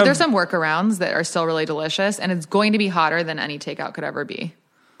doing it like But there's some workarounds that are still really delicious, and it's going to be hotter than any takeout could ever be.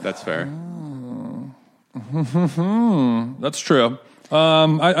 That's fair. That's true.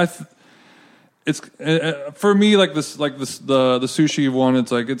 It's for me like this the sushi one.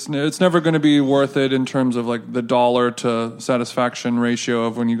 It's like it's never going to be worth it in terms of like the dollar to satisfaction ratio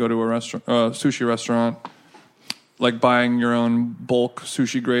of when you go to a restaurant, sushi restaurant, like buying your own bulk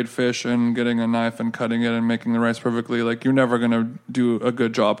sushi grade fish and getting a knife and cutting it and making the rice perfectly. Like you're never going to do a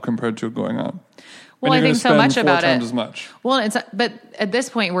good job compared to going out. Well, And I you're think gonna so much spend 4 about times it. as much. Well, but at this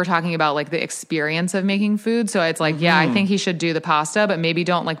point, we're talking about like the experience of making food. So it's like, yeah, I think he should do the pasta, but maybe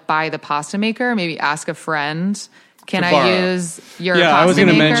don't like buy the pasta maker. Maybe ask a friend. Can I borrow. use your Yeah, pasta I was going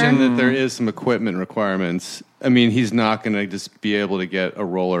to maker? mention that there is some equipment requirements. I mean, he's not going to just be able to get a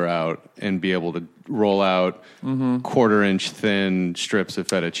roller out and be able to roll out quarter-inch thin strips of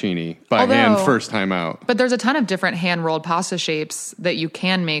fettuccine by hand Although- first time out. But there's a ton of different hand rolled pasta shapes that you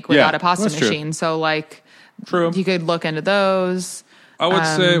can make without a pasta that's true. machine. So like, True. you could look into those. I would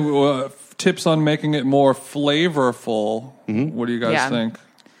say tips on making it more flavorful. What do you guys Yeah. think?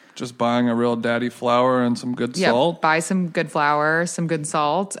 Just buying a real daddy flour and some good Yeah, salt. buy some good flour, some good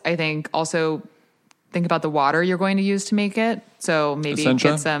salt. I think also think about the water you're going to use to make it. So maybe Essentia?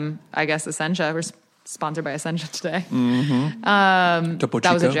 get some, I guess, Essentia. We're sponsored by Essentia today. Topo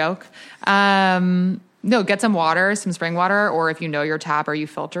That was a Chico. joke. No, get some water, some spring water, or if you know your tap or you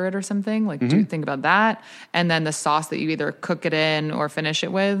filter it or something, like do think about that. And then the sauce that you either cook it in or finish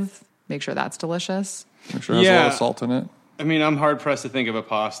it with, make sure that's delicious. Make sure it has a lot Yeah. of salt in it. I mean, I'm hard pressed to think of a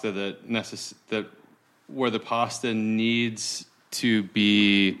pasta that where the pasta needs to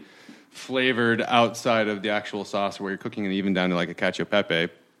be flavored outside of the actual sauce, where you're cooking it even down to like a cacio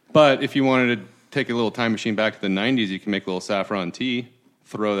pepe. But if you wanted to take a little time machine back to the 90s, you can make a little saffron tea,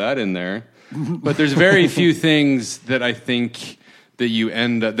 throw that in there. But there's very few things that I think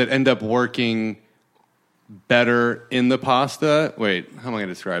that end up working better in the pasta. Wait, how am I going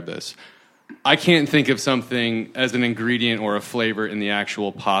to describe this? I can't think of something as an ingredient or a flavor in the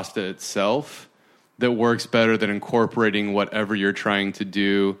actual pasta itself that works better than incorporating whatever you're trying to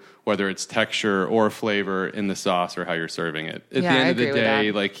do, whether it's texture or flavor in the sauce or how you're serving it. At Yeah, the I end of the agree with day,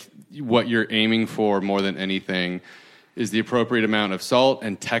 that. like what you're aiming for more than anything is the appropriate amount of salt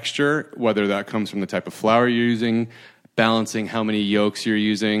and texture, whether that comes from the type of flour you're using, balancing how many yolks you're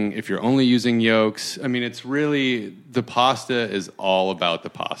using, if you're only using yolks. I mean, it's really, the pasta is all about the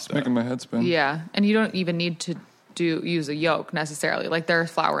pasta. Making my head spin. Yeah, and you don't even need to use a yolk necessarily. Like there are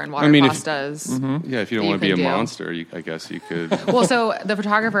flour and water pastas. Yeah, if you don't want to be a monster, I guess you could. Well, so the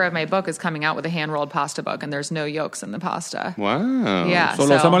photographer of my book is coming out with a hand-rolled pasta book, and there's no yolks in the pasta. Wow. Yeah,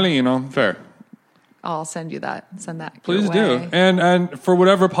 Solo semolino. Fair. I'll send you that. Send that. Please your do. way. And for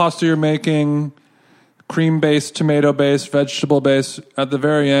whatever pasta you're making, cream-based, tomato-based, vegetable-based, at the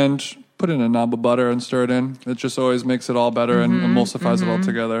very end, put in a knob of butter and stir it in. It just always makes it all better and emulsifies it all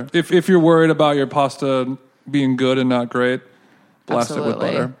together. If you're worried about your pasta being good and not great, blast it with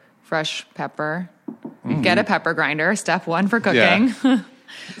butter. Fresh pepper. Get a pepper grinder. Step 1 for cooking. Yeah.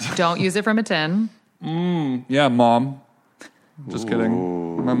 Don't use it from a tin. Yeah, Mom. Just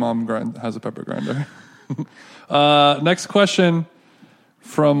kidding. My mom has a pepper grinder. Next question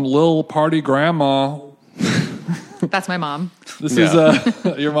from Lil Party Grandma. That's my mom. This is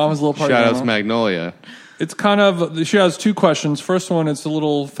your mom's Lil Party Shout Grandma. out to Magnolia. It's kind of, she has 2 questions. First one, it's a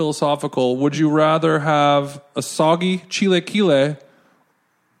little philosophical. Would you rather have a soggy chilequile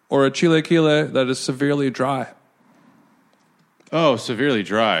or a chilequile that is severely dry? Oh, severely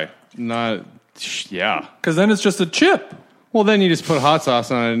dry. Yeah. Because then it's just a chip. Well, then you just put hot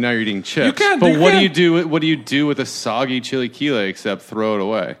sauce on it, and now you're eating chips. You can't. But what do you do? What do you do with a soggy chilequile except throw it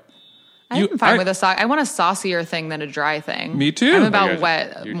away? I'm fine with a sauce. I want a saucier thing than a dry thing. Me too. I'm about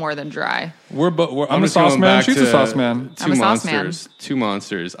wet more than dry. I'm a sauce man. She's a sauce man. I'm a sauce man. Two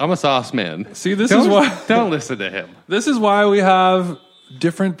monsters. I'm a sauce man. See, this is why. Don't listen to him. This is why we have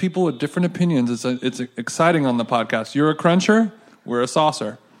different people with different opinions. It's exciting on the podcast. You're a cruncher. We're a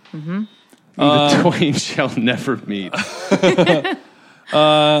saucer. Mm-hmm. The twain shall never meet.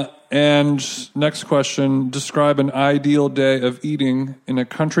 And next question, describe an ideal day of eating in a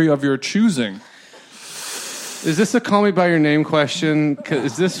country of your choosing. Is this a call me by your name question?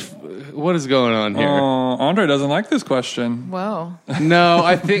 What is going on here? Andre doesn't like this question. Whoa. No,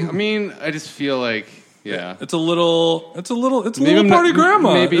 I just feel like, yeah. It's a little party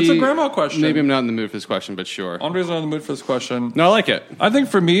grandma. It's a grandma question. Maybe I'm not in the mood for this question, but sure. Andre's not in the mood for this question. No, I like it. I think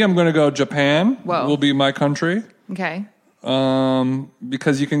for me, I'm going to go Japan. Whoa. Will be my country. Okay.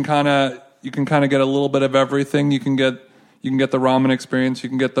 Because you can kind of get a little bit of everything. You can get the ramen experience. You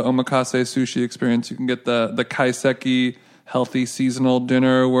can get the omakase sushi experience. You can get the kaiseki healthy seasonal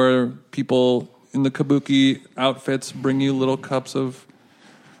dinner where people in the kabuki outfits bring you little cups of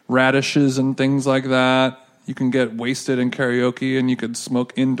radishes and things like that. You can get wasted in karaoke and you could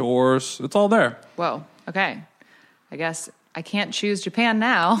smoke indoors. It's all there. Whoa. Okay. I guess I can't choose Japan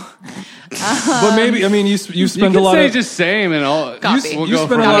now. But maybe, I mean, you spend you a lot say of just same and all. You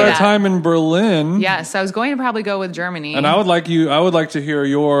spend a lot of time in Berlin. Yes, I was going to probably go with Germany. And I would like to hear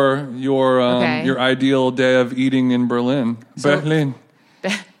your ideal day of eating in Berlin. Berlin.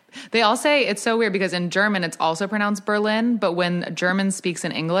 They all say it's so weird because in German it's also pronounced Berlin, but when German speaks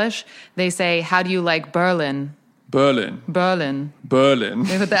in English, they say, "How do you like Berlin?" Berlin. Berlin. Berlin.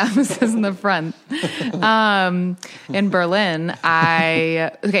 They put the emphasis in the front. In Berlin,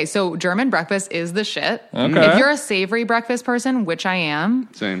 so German breakfast is the shit. Okay. If you're a savory breakfast person, which I am.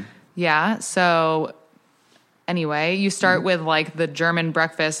 Same. Yeah. So anyway, you start with like the German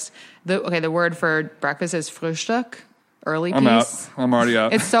breakfast. The word for breakfast is Frühstück. Early piece. I'm out. I'm already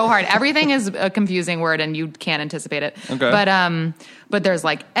out. It's so hard. Everything is a confusing word, and you can't anticipate it. Okay. But there's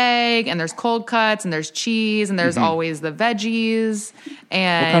like egg, and there's cold cuts, and there's cheese, and there's always the veggies.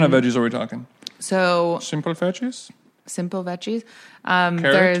 And what kind of veggies are we talking? So simple veggies. Simple veggies. Carrot,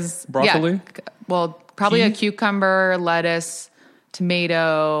 there's broccoli. Yeah, probably a cucumber, lettuce,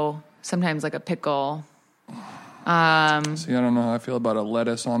 tomato, sometimes like a pickle. See, I don't know how I feel about a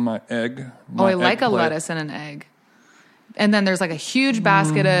lettuce on my egg. I like a lettuce and an egg. And then there's like a huge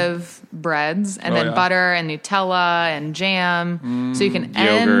basket of breads and then butter and Nutella and jam. So you can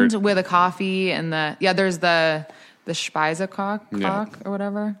end with a coffee and there's the Speisekoch or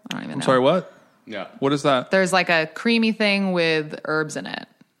whatever. I don't even know. I'm sorry, what? Yeah. What is that? There's like a creamy thing with herbs in it.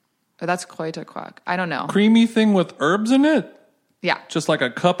 Or that's Kräuterkoch. I don't know. Creamy thing with herbs in it? Yeah. Just like a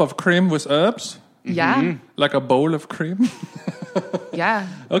cup of cream with herbs? Yeah. Like a bowl of cream? Yeah.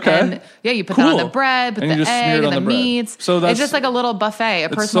 Okay. And, you put that on the bread, put the egg and the meats. So it's just like a little buffet, a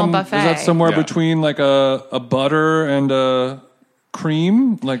personal buffet. Is that somewhere between like a butter and a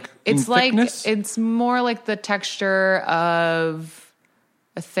cream? Like it's like thickness? It's more like the texture of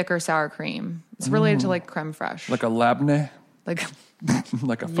a thicker sour cream. It's related to like creme fraiche. Like a labneh? Like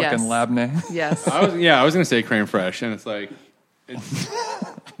like a fucking labneh? Yes. I was going to say creme fraiche, and it's like,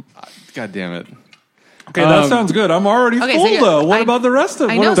 God damn it. Okay, that sounds good. I'm already Okay, full, so though. What about the rest of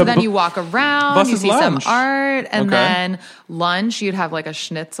it? I know. So then you walk around, you Bus's see lunch. some art, and Okay. then lunch, you'd have like a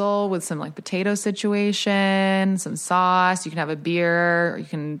schnitzel with some like potato situation, some sauce. You can have a beer. Or you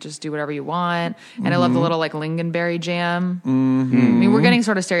can just do whatever you want. And I love the little like lingonberry jam. Mm-hmm. I mean, we're getting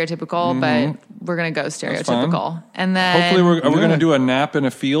sort of stereotypical, but we're going to go stereotypical. And then Hopefully, we're going to do a nap in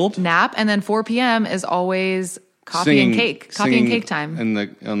a field. nap. And then 4 p.m. is always coffee Singing- and cake. Coffee singing and cake time.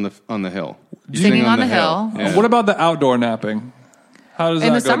 on the hill. You Singing sing on the hill. Yeah. What about the outdoor napping? How does that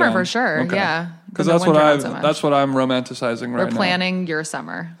In the go summer down? for sure. Okay. Yeah. Because In the that's what winter, I not so much. that's what I'm romanticizing right We're now. planning your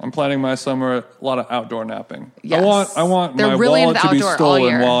summer. I'm planning my summer a lot of outdoor napping. Yes. I want They're my really wallet into to be outdoor all stolen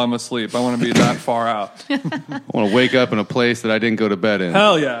year. while I'm asleep. I want to be that far out. I want to wake up in a place that I didn't go to bed in.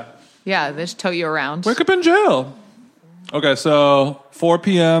 Hell yeah. Yeah, they just tow you around. Wake up in jail. Okay, so 4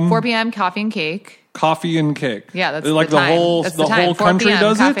 p.m. 4 p.m. coffee and cake. coffee and cake. Yeah, that's like the time. That's the time. whole 4 country p.m.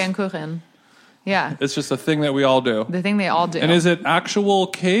 does Kaffee it. and Kuchen. Yeah, It's just a thing that we all do. the thing they all do. And is it actual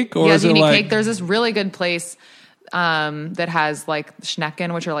cake or yeah, is do it you need like cake? There's this really good place that has like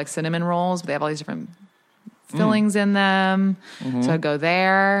schnecken, which are like cinnamon rolls, but they have all these different fillings in them. So I'd go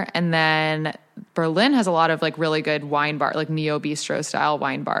there. And then Berlin has a lot of like really good wine bar, like neo bistro style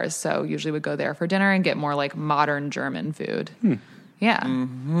wine bars. So usually would go there for dinner and get more like modern German food. Yeah.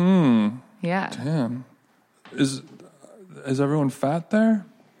 Yeah. Damn. Is everyone fat there?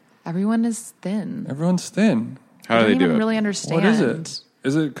 Everyone is thin. Everyone's thin. How I do don't they do even it? really understand. What is it?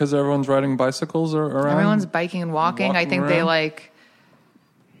 Is it because everyone's riding bicycles or around? Everyone's biking and walking. I Walking think they around? like.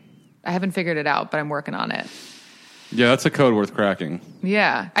 I haven't figured it out, but I'm working on it. Yeah, that's a code worth cracking.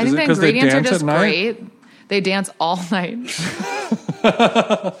 Yeah, I Is think it the 'cause they ingredients are dance just at night? great. They dance all night.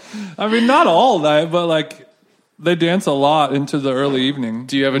 I mean, not all night, but like they dance a lot into the early evening.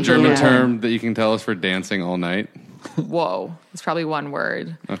 Do you have a German Yeah. term that you can tell us for dancing all night? Whoa, it's probably one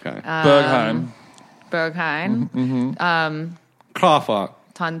word. Okay. Bergheim. Berghain. Kraftwerk.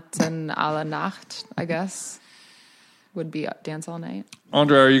 Tanzen alle Nacht, I guess, would be dance all night.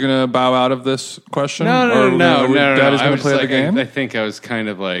 Andre, are you going to bow out of this question? No. Daddy's I going was to play like, the game? I think I was kind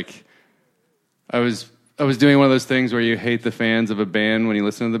of like, I was doing one of those things where you hate the fans of a band when you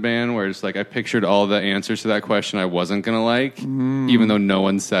listen to the band, where it's like I pictured all the answers to that question I wasn't going to like, even though no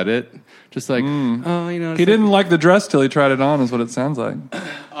one said it. Just like, oh, you know. He didn't like the dress till he tried it on, is what it sounds like.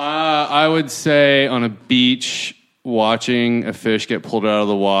 I would say on a beach, watching a fish get pulled out of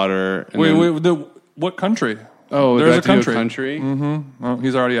the water. And then- What country? Oh, there's a that's country. Oh,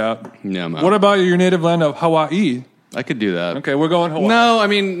 he's already out. Yeah, I'm out. What about your native land of Hawaii? I could do that. Okay, we're going Hawaii. No, I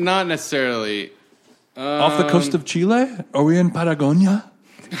mean, not necessarily. Off the coast of Chile? Are we in Patagonia?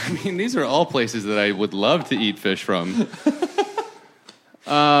 I mean, these are all places that I would love to eat fish from.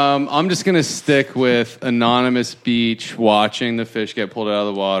 I'm just going to stick with anonymous beach, watching the fish get pulled out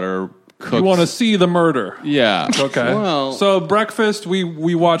of the water. Cooked. You want to see the murder. Yeah. Okay. Well, So breakfast,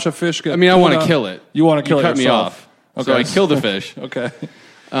 we watch a fish get I mean, I pulled want to out. kill it. You want to kill it cut me yourself. off. So I kill the fish. Okay.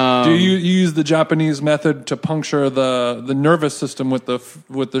 Do you use the Japanese method to puncture the nervous system with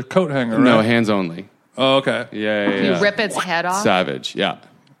the coat hanger? No, right? hands only. Oh, okay. Yeah. You rip its head off. Savage, yeah.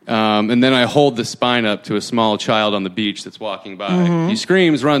 And then I hold the spine up to a small child on the beach that's walking by. He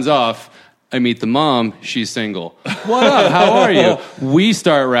screams, runs off. I meet the mom. She's single. What up? How are you? We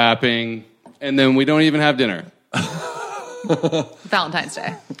start rapping, and then we don't even have dinner. Valentine's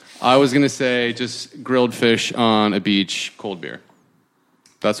Day. I was going to say just grilled fish on a beach, cold beer.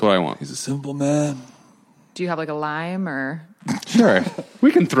 That's what I want. He's a simple man. Do you have like a lime or? Sure.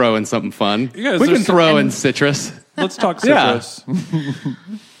 We can throw in something fun. You guys We are can so- throw in citrus. Let's talk Yeah. citrus.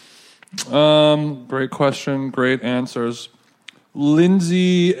 Great question. Great answers.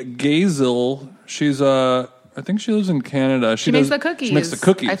 Lindsay Gazel. She's I think she lives in Canada. She makes the cookies. She makes the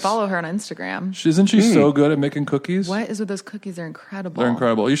cookies. I follow her on Instagram. Isn't she so good at making cookies? What is with those cookies? They're incredible. They're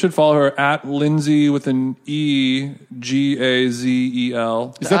incredible. You should follow her at Lindsay with an EGAZEL.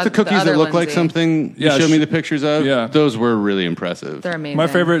 Is that the The cookies other that look like Lindsay. something you Yeah, showed me she- the pictures of? Yeah. Those were really impressive. They're amazing. My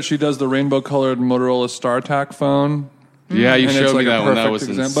favorite, she does the rainbow-colored Motorola StarTAC phone. Yeah, you And showed it's me like a that one. That perfect was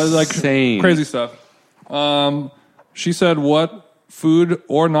example. But like insane. crazy stuff. She said, what food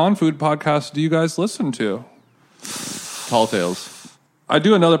or non-food podcasts do you guys listen to? Tall Tales. I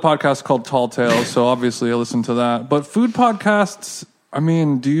do another podcast called Tall Tales, so obviously I listen to that. But food podcasts, I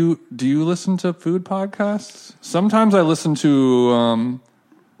mean, do you listen to food podcasts? Sometimes I listen to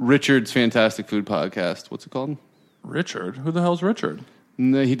Richard's Fantastic Food Podcast. What's it called? Richard. Who the hell's Richard?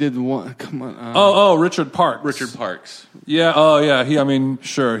 No, he did one. Come on. Richard Parks. Richard Parks. Yeah. Oh, yeah. He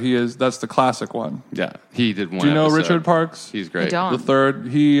is. That's the classic one. Yeah, he did one. Do you know episode. Richard Parks? He's great. I don't. The third.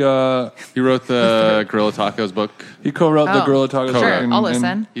 He He wrote the Gorilla Tacos book. co-wrote the Oh, Gorilla Tacos. Sure, and- I'll and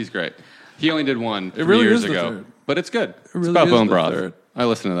listen. He's great. He only did one 3 really years is the ago, third. but it's good. It's really about is bone the broth. third. I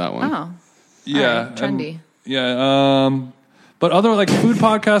listened to that one. Oh, Yeah, all right, trendy. But other like food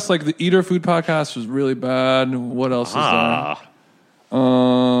podcasts, like the Eater Food Podcast, was really bad. What else is there?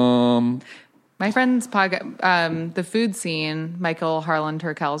 My friend's podcast, the food scene, Michael Harlan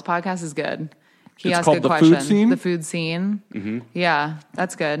Turkel's podcast is good. He It's asks called good The Food questions. Scene? The food scene. Mm-hmm. Yeah,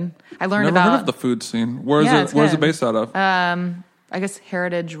 that's good. I learned Never about heard of the food scene. Where's Yeah, it? it's Where's it good. based out of? I guess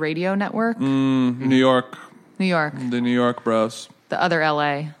Heritage Radio Network, New York, New York, the New York bros. the other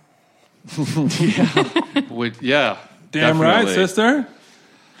LA. Yeah. Damn right, definitely. sister.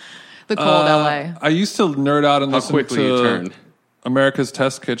 The cold LA. I used to nerd out and How listen quickly you to turned. America's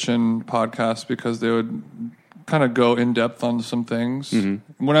Test Kitchen podcast because they would kind of go in depth on some things.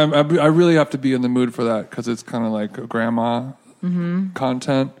 Mm-hmm. When I really have to be in the mood for that because it's kind of like a grandma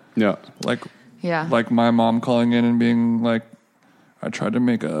content. Yeah. Like Yeah. like my mom calling in and being like, I tried to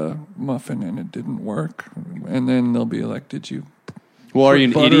make a muffin and it didn't work. And then they'll be like, did you? Well, are you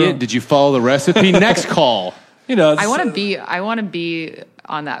an Butter. idiot? Did you follow the recipe? Next call. You know, I want to be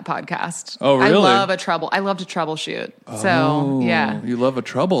on that podcast. Oh, really? I love to troubleshoot. So, yeah. You love a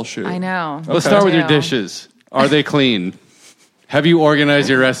troubleshoot. I know. Let's start with your Yeah. dishes. Are they clean? Have you organized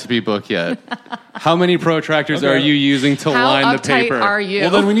your recipe book yet? How many protractors are you using to How line the uptight paper? are you?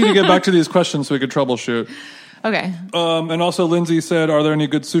 Well, then we need to get back to these questions so we could troubleshoot. Okay. And also, Lindsay said, are there any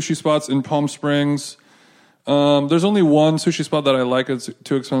good sushi spots in Palm Springs? There's only one sushi spot that I like. It's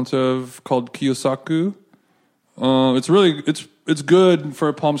too expensive, called Kiyosaku. It's good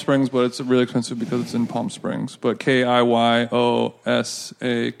for Palm Springs, but it's really expensive because it's in Palm Springs. But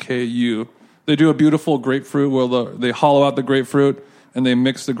Kiosaku. They do a beautiful grapefruit where they hollow out the grapefruit and they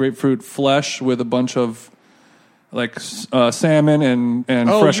mix the grapefruit flesh with a bunch of like salmon and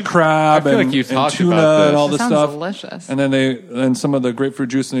fresh crab I feel and, like you and talked tuna about this. and all That this sounds stuff. delicious. And then and some of the grapefruit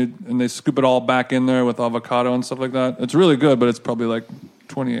juice and they scoop it all back in there with avocado and stuff like that. It's really good, but it's probably like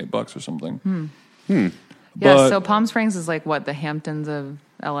 $28 or something. Yeah, But- so Palm Springs is like what, the Hamptons of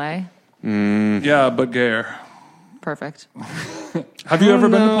LA? Yeah, but gayer. Perfect. Have you ever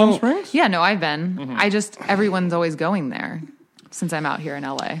been to Palm Springs? Yeah, no, I've been. Mm-hmm. Everyone's always going there since I'm out here in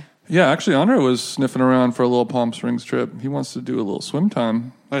LA. Yeah, actually, Andre was sniffing around for a little Palm Springs trip. He wants to do a little swim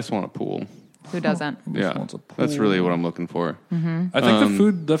time. I just want a pool. Who doesn't? Yeah, wants a pool. that's really what I'm looking for.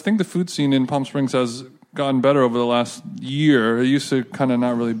 I think the food scene in Palm Springs has gotten better over the last year. It used to kind of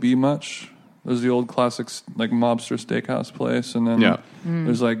not really be much. There's the old classics like mobster steakhouse place, and then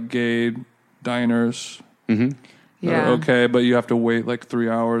there's like gay diners. Yeah. They're okay, but you have to wait like 3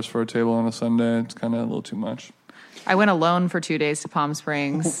 hours for a table on a Sunday. It's kind of a little too much. I went alone for 2 days to Palm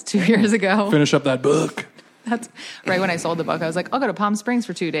Springs 2 years ago. Finish up that book. That's right when I sold the book. I was like, I'll go to Palm Springs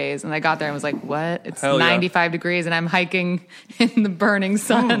for 2 days. And I got there and was like, what? It's Hell yeah. 95 degrees and I'm hiking in the burning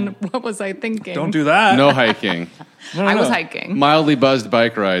sun. What was I thinking? Don't do that. No hiking. I was hiking. Mildly buzzed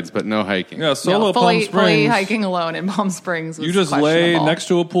bike rides, but no hiking. Yeah, solo No, Palm fully Springs. hiking alone in Palm Springs was You just lay questionable. next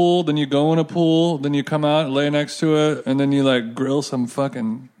to a pool, then you go in a pool, then you come out, lay next to it, and then you like grill some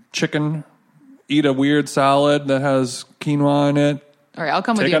fucking chicken, eat a weird salad that has quinoa in it, All right, I'll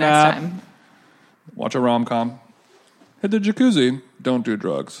come with Take you a next nap. time. watch a rom-com, hit the jacuzzi, don't do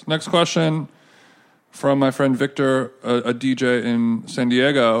drugs. Next question from my friend Victor, a DJ in San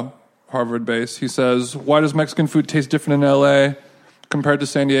Diego, Harvard base. He says, why does Mexican food taste different in LA compared to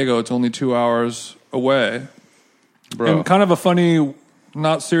San Diego? It's only 2 hours away. Bro. And kind of a funny,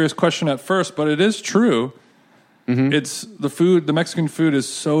 not serious question at first, but it is true. It's the food, the Mexican food is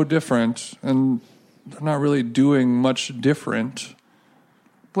so different, and they're not really doing much different.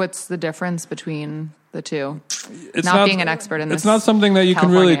 What's the difference between the two? It's Not being an expert in It's this not something that you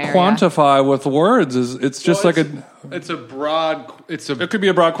can really California area. quantify with words. It's just Well, like it's a broad. it could be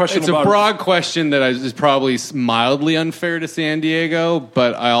a broad question. It's a about broad question that is probably mildly unfair to San Diego,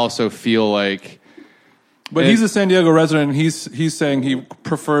 but I also feel like. But he's a San Diego resident, and he's saying he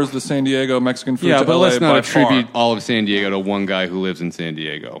prefers the San Diego Mexican food Yeah, to but LA let's not by attribute far. all of San Diego to one guy who lives in San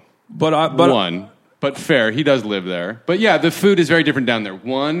Diego. But But fair, he does live there. But yeah, the food is very different down there.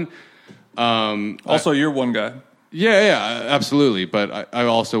 also, you're one guy. Yeah, absolutely. But I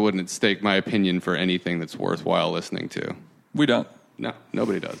also wouldn't stake my opinion for anything that's worthwhile listening to. We don't. No,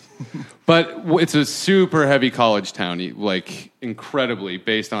 nobody does. But it's a super heavy college town, like incredibly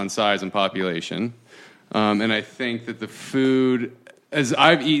based on size and population. And I think that the food, as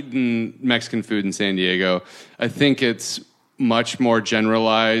I've eaten Mexican food in San Diego, I think it's much more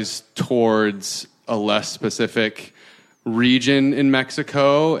generalized towards a less specific region in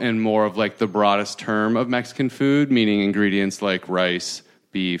Mexico and more of like the broadest term of Mexican food, meaning ingredients like rice,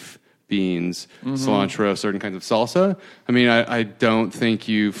 beef, beans, cilantro, certain kinds of salsa. I mean, I don't think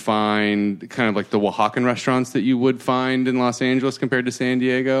you find kind of like the Oaxacan restaurants that you would find in Los Angeles compared to San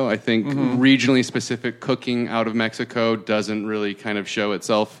Diego. I think regionally specific cooking out of Mexico doesn't really kind of show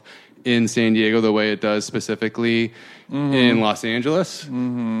itself in San Diego the way it does specifically in Los Angeles.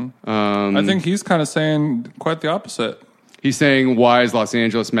 I think he's kind of saying quite the opposite. He's saying, why is Los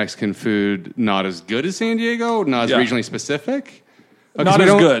Angeles Mexican food not as good as San Diego? Not as regionally specific? Not as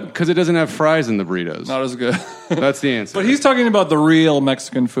good. Because it doesn't have fries in the burritos. Not as good. That's the answer. But he's talking about the real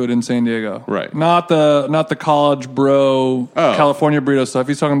Mexican food in San Diego. Right. Not the college bro California burrito stuff.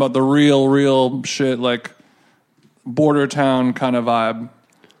 He's talking about the real shit, like border town kind of vibe,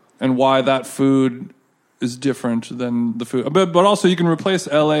 and why that food is different than the food. But also you can replace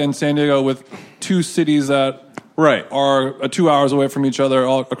LA and San Diego with two cities that are 2 hours away from each other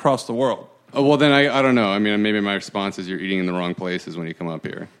all across the world. Oh, well, then I don't know. I mean, maybe my response is you're eating in the wrong places when you come up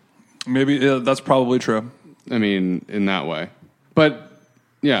here. Maybe that's probably true. I mean, in that way. But,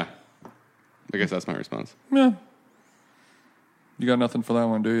 yeah. I guess that's my response. Yeah. You got nothing for that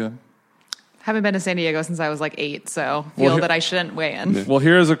one, do you? Haven't been to San Diego since I was like 8, so feel that I shouldn't weigh in. Well,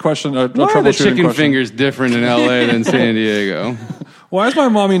 here's a question. Why are the chicken fingers different in LA than San Diego? Why is my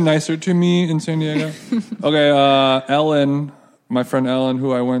mommy nicer to me in San Diego? Okay, Ellen, my friend Ellen,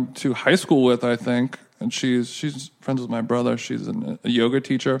 who I went to high school with, I think, and she's friends with my brother. She's a yoga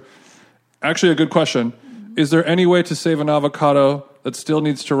teacher. Actually, a good question. Is there any way to save an avocado that still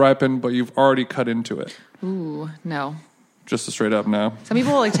needs to ripen, but you've already cut into it? Ooh, no. Just a straight up no. Some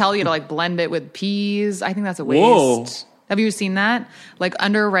people will tell you to blend it with peas. I think that's a waste. Whoa. Have you seen that? Like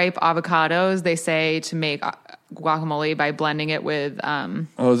underripe avocados, they say to make guacamole by blending it with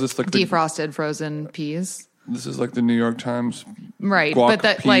is this like defrosted frozen peas? This is like the New York Times, right? Guac But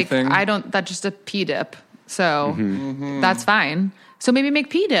that pea thing. that's just a pea dip, so that's fine. So maybe make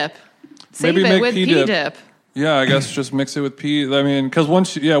pea dip. Save Maybe it make with pea pea dip. dip. Yeah, I guess just mix it with peas. I mean, because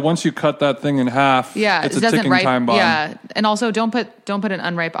once you cut that thing in half, it's a ticking time bomb. Yeah, and also don't put an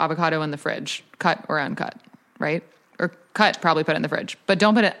unripe avocado in the fridge, cut or uncut, right? Or cut, probably put it in the fridge, but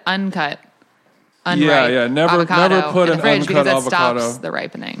don't put it uncut, unripe never avocado put in an the fridge uncut because that avocado. stops the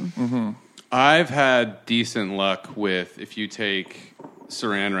ripening. I've had decent luck with if you take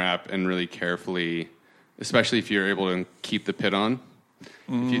saran wrap and really carefully, especially if you're able to keep the pit on.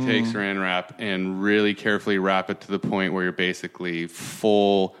 If you take saran wrap and really carefully wrap it to the point where you're basically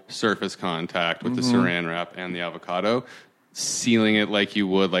full surface contact with the saran wrap and the avocado, sealing it like you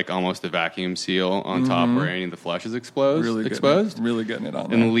would like almost a vacuum seal on top where any of the flesh is exposed, Really getting it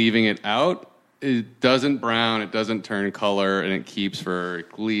on and there. leaving it out. It doesn't brown, it doesn't turn color, and it keeps for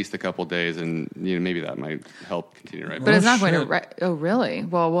at least a couple days, and maybe that might help continue ripening. But it's not going to. Oh, really?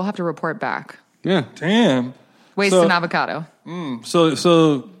 Well, we'll have to report back. Yeah. Damn. Waste an avocado.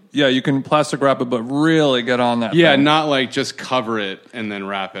 So yeah, you can plastic wrap it, but really get on that. Yeah, thing. not like just cover it and then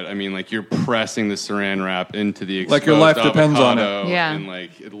wrap it. I mean, like you're pressing the saran wrap into the exposed Like your life depends on it. avocado, Yeah. and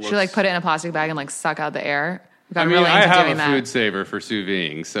like it looks. Should put it in a plastic bag and suck out the air. I mean, really I into have doing a that. food saver for sous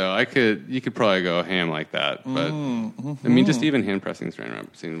vide, so you could probably go ham like that. But I mean, just even hand pressing saran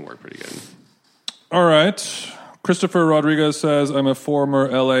wrap seems to work pretty good. All right. Christopher Rodriguez says, I'm a former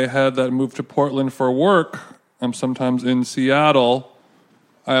LA head that moved to Portland for work. I'm sometimes in Seattle.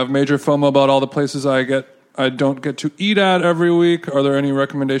 I have major FOMO about all the places I don't get to eat at every week. Are there any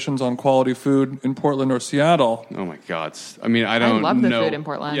recommendations on quality food in Portland or Seattle? Oh my God! I mean, I don't. love the know. food in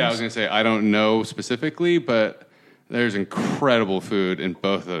Portland. Yeah, I was gonna say I don't know specifically, but there's incredible food in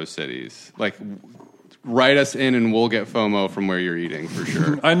both those cities. Like, write us in and we'll get FOMO from where you're eating for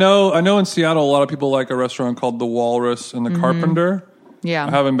sure. I know in Seattle a lot of people like a restaurant called The Walrus and The Carpenter. Yeah.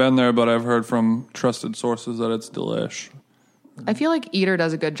 I haven't been there, but I've heard from trusted sources that it's delish. I feel like Eater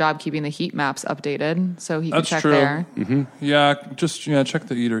does a good job keeping the heat maps updated, so he can That's check true. there. Yeah, check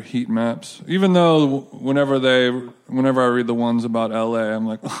the Eater heat maps. Even though whenever I read the ones about LA, I'm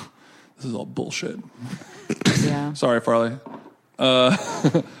like, oh, this is all bullshit. Yeah. Sorry, Farley.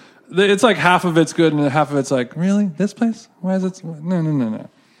 It's like half of it's good and half of it's like, really? This place? Why is it? No.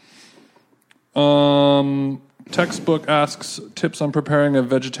 Textbook asks tips on preparing a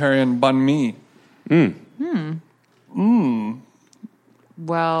vegetarian banh mi.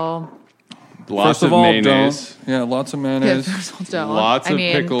 Well, Lots First of all, mayonnaise. don't. Yeah, lots of mayonnaise. don't. Lots of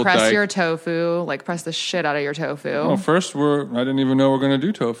pickled press dike. your tofu, press the shit out of your tofu. Well, first, I didn't even know we're going to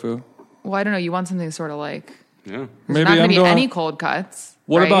do tofu. Well, I don't know. You want something sort of Yeah. There's Maybe not going I'm to be going. any cold cuts.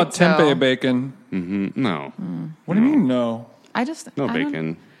 What right? about tempeh So, bacon? No. What do you mean no? I just No I don't-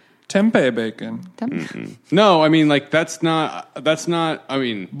 bacon. Tempeh bacon. Temp- No, I mean, like, that's not, I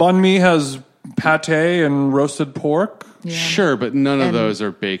mean, Banh mi has pate and roasted pork. Yeah. Sure, but none of those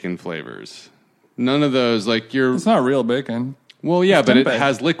are bacon flavors. None of those, like you're... It's not real bacon. Well, yeah, It's but it tempeh.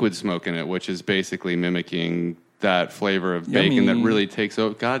 has liquid smoke in it, which is basically mimicking that flavor of bacon that Yummy. really takes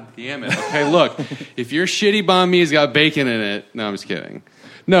over. God damn it. Okay, look, if your shitty banh mi's got bacon in it... No, I'm just kidding.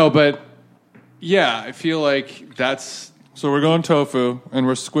 No, but yeah, I feel like that's... So we're going tofu, and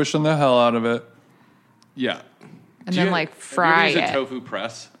we're squishing the hell out of it. Yeah. And then, like, fry have you ever used it. a tofu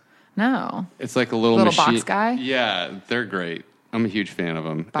press? No. It's like a little Little machine. box guy? Yeah, they're great. I'm a huge fan of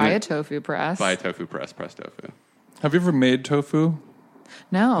them. Buy a tofu press. Buy a tofu press tofu. Have you ever made tofu?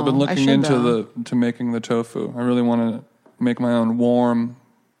 No, I've been I looking should, into though. to making the tofu. I really want to make my own warm.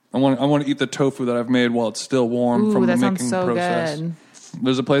 I want to eat the tofu that I've made while it's still warm Ooh, from the that making sounds so process. good.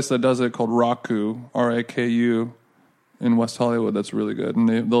 There's a place that does it called Raku, Raku, in West Hollywood. That's really good,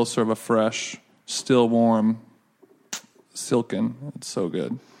 and they'll serve a fresh, still warm, silken. It's so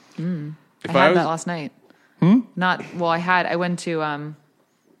good. I had that last night. I went to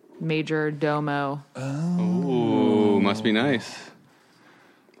Major Domo. Ooh, must be nice.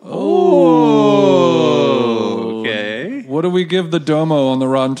 Oh, okay. What do we give the Domo on the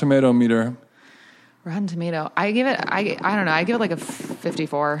Rotten Tomato meter? Rotten Tomato. I give it. I don't know. I give it like a 54%.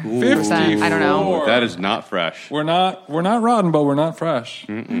 54. I don't know. That is not fresh. We're not rotten, but we're not fresh.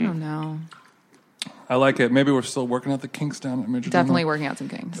 I don't know. I like it. Maybe we're still working out the kinks down at Major Definitely Domo. working out some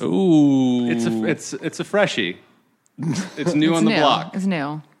kinks. Ooh, It's a freshie. It's new on the new. block. It's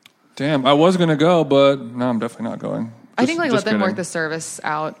new. Damn, I was gonna go, but no, I'm definitely not going. I think let them kidding. work the service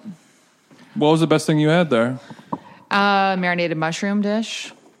out. What was the best thing you had there? Marinated mushroom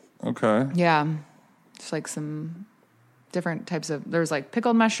dish. Okay. Yeah. Just like some different types of, there was like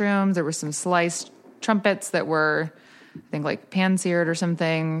pickled mushrooms. There were some sliced trumpets that were, I think, like pan-seared or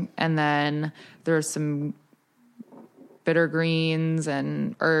something. And then there was some bitter greens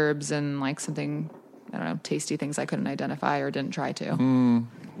and herbs and like something, I don't know, tasty things I couldn't identify or didn't try to.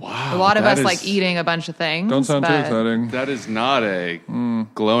 Wow. A lot of that us is- like eating a bunch of things. Don't sound too but exciting. That is not a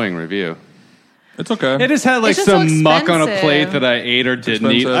glowing review. It's okay. It just had like It's just so some muck on a plate expensive. that I ate or didn't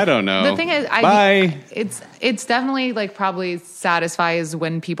eat. expensive. I don't know. The thing is, Bye. it's definitely like probably satisfies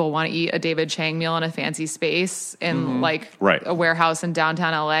when people want to eat a David Chang meal in a fancy space in like Right. a warehouse in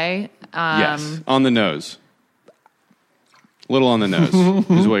downtown LA. Yes, on the nose. Little on the nose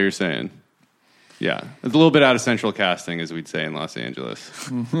is what you're saying. Yeah, it's a little bit out of central casting, as we'd say in Los Angeles.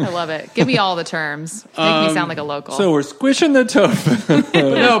 I love it. Give me all the terms. Make me sound like a local. So we're squishing the tofu.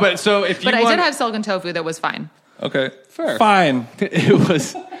 No, but so if you but I want, did have silken tofu that was fine. Okay, Fair. fine. it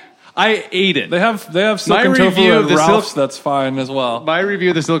was. I ate it. They have silken tofu review of at the Ralph's. That's fine as well. My review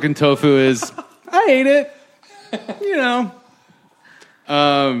of the silken tofu is I ate it. You know.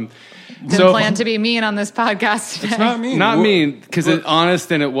 Didn't plan to be mean on this podcast today. It's not mean. Not We're- mean because it's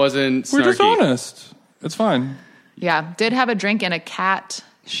honest and it wasn't snarky. We're just honest. It's fine. Yeah, did have a drink in a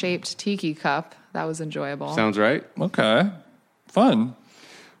cat-shaped tiki cup. That was enjoyable. Sounds right. Okay,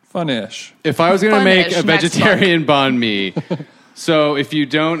 fun-ish. If I was going to make Fun-ish a next vegetarian banh mi, so if you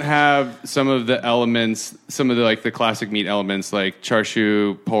don't have some of the elements, some of the like the classic meat elements like char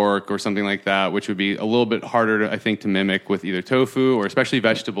siu, pork, or something like that, which would be a little bit harder, I think, to mimic with either tofu or especially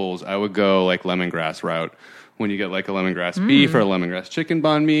vegetables, I would go like lemongrass route. When you get like a lemongrass beef or a lemongrass chicken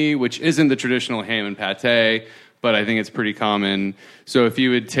banh mi, which isn't the traditional ham and pate, but I think it's pretty common. So if you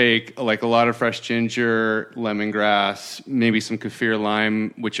would take like a lot of fresh ginger, lemongrass, maybe some kaffir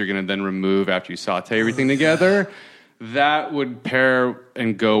lime, which you're going to then remove after you saute everything together, that would pair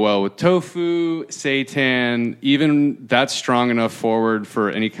and go well with tofu, seitan, even that's strong enough forward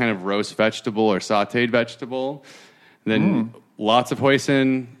for any kind of roast vegetable or sauteed vegetable. Then lots of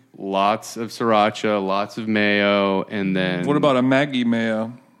hoisin, lots of sriracha, lots of mayo, and then... What about a Maggi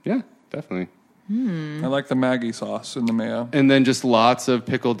mayo? Yeah, definitely. I like the Maggi sauce in the mayo. And then just lots of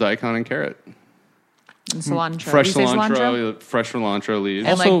pickled daikon and carrot. And cilantro. Fresh Do you say cilantro, fresh cilantro leaves.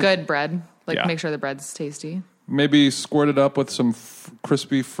 And Also- like good bread. Like Yeah. make sure the bread's tasty. Maybe squirt it up with some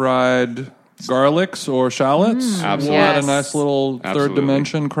crispy fried garlics or shallots. Absolutely. We'll add a Yes. nice little third Absolutely.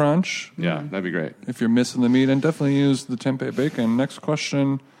 dimension crunch. Yeah, that'd be great. If you're missing the meat, and definitely use the tempeh bacon. Next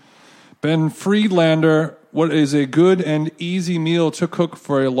question. Ben Friedlander, what is a good and easy meal to cook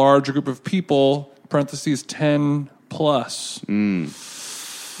for a large group of people, parentheses 10 plus? Do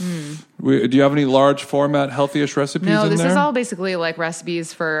you have any large format, healthyish recipes No, in this there? is all basically like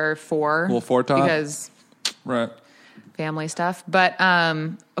recipes for four. Little four top? Because Right. family stuff. But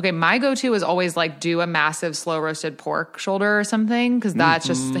okay, my go-to is always like do a massive slow roasted pork shoulder or something because that's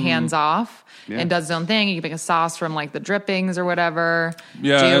just hands off and does its own thing. You can make a sauce from like the drippings or whatever.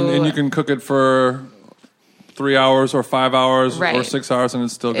 Yeah, and you can cook it for 3 hours or 5 hours or Right. 6 hours, and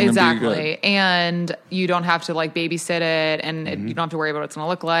it's still going to be Exactly. good. And you don't have to like babysit it, and you don't have to worry about what it's going to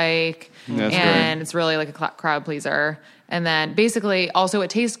look like. That's and great. it's really like a crowd pleaser. And then basically, also,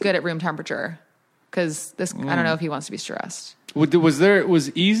 it tastes good at room temperature because this. I don't know if he wants to be stressed.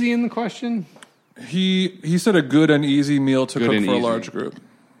 Was easy in the question? He said a good and easy meal to Good cook and for a easy. large group.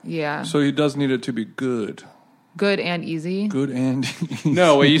 Yeah. So he does need it to be good. Good and easy. Good and easy.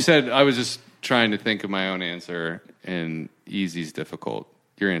 No, what you said, I was just trying to think of my own answer, and easy's difficult.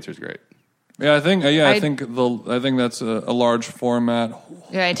 Your answer's great. Yeah, I think I think that's a large format.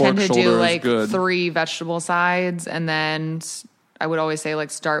 Yeah, I Pork tend to shoulder do is like good. 3 vegetable sides, and then I would always say like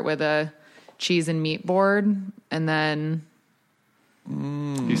start with a cheese and meat board, and then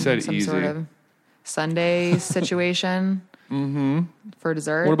You said some easy. sort of Sunday situation for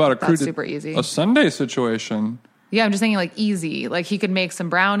dessert. What about a That's crude super easy. a Sunday situation? Yeah, I'm just thinking like easy. Like he could make some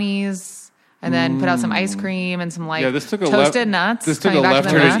brownies and then put out some ice cream and some like Yeah, this took a toasted nuts. This took a coming back left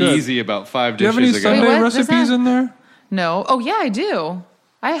to the turn nuts. easy about 5 Do you dishes have any ago. Sunday Wait, what? There's recipes not- in there? No. Oh yeah, I do.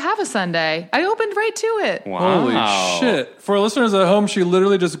 I have a Sunday. I opened right to it. Wow. Holy shit. For listeners at home, she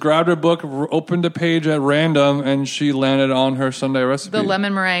literally just grabbed her book, opened a page at random, and she landed on her Sunday recipe. The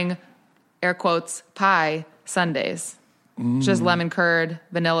lemon meringue, air quotes, pie Sundays. Just lemon curd,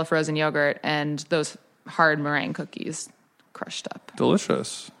 vanilla frozen yogurt, and those hard meringue cookies crushed up.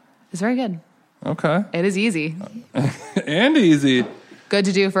 Delicious. It's very good. Okay. It is easy. And easy. Good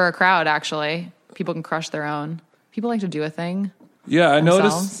to do for a crowd, actually. People can crush their own. People like to do a thing. Yeah, I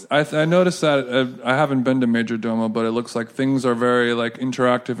themselves. noticed. I noticed that. I haven't been to Major Domo, but it looks like things are very like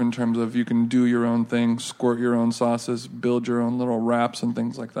interactive in terms of you can do your own thing, squirt your own sauces, build your own little wraps and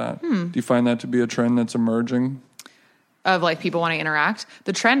things like that. Do you find that to be a trend that's emerging? Of like people want to interact.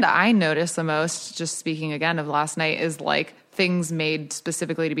 The trend I noticed the most, just speaking again of last night, is like things made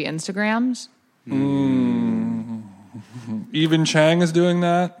specifically to be Instagrammed. Even Chang is doing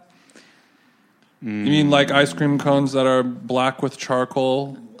that. You mean like ice cream cones that are black with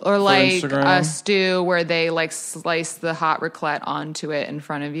charcoal? Or for like Instagram? a stew where they like slice the hot raclette onto it in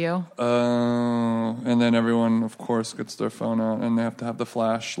front of you. And then everyone, of course, gets their phone out and they have to have the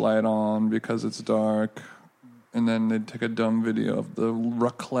flashlight on because it's dark. And then they take a dumb video of the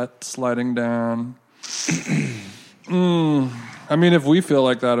raclette sliding down. I mean, if we feel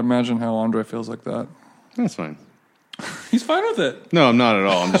like that, imagine how Andre feels like that. That's fine. He's fine with it. No, I'm not at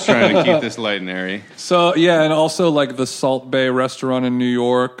all. I'm just trying to keep this light and airy. So, yeah, and also like the Salt Bay restaurant in New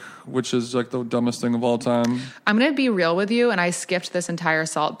York, which is like the dumbest thing of all time. I'm going to be real with you, and I skipped this entire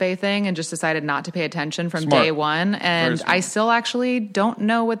Salt Bay thing and just decided not to pay attention from Smart. day one. And smart. I still actually don't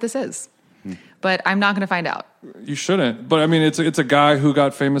know what this is. But I'm not going to find out. You shouldn't. But I mean, it's a guy who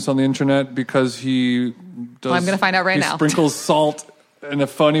got famous on the internet because he does. Well, I'm gonna find out right he now. Sprinkles salt in a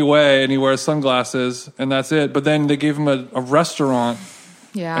funny way, and he wears sunglasses, and that's it. But then they gave him a restaurant,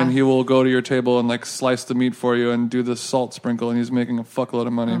 Yeah. and he will go to your table and like slice the meat for you and do the salt sprinkle, and he's making a fuckload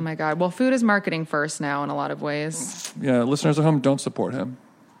of money. Oh my God. Well, food is marketing first now in a lot of ways. Yeah, listeners at home, don't support him.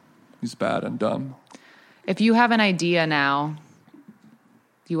 He's bad and dumb. If you have an idea now,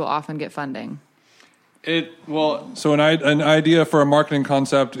 you will often get funding. So an idea for a marketing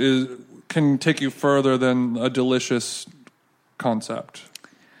concept can take you further than a delicious concept.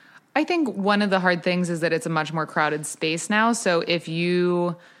 I think one of the hard things is that it's a much more crowded space now. So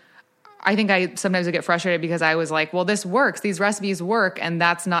I think I sometimes get frustrated because I was like, well, this works. These recipes work. And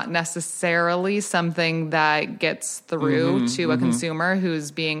that's not necessarily something that gets through to a consumer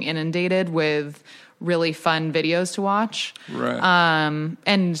who's being inundated with really fun videos to watch. Right.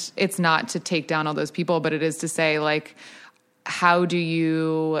 And it's not to take down all those people, but it is to say, like, how do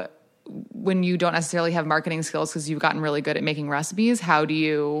you, when you don't necessarily have marketing skills because you've gotten really good at making recipes, how do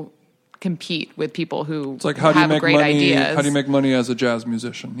you compete with people who It's like how do you have make great money? ideas? How do you make money as a jazz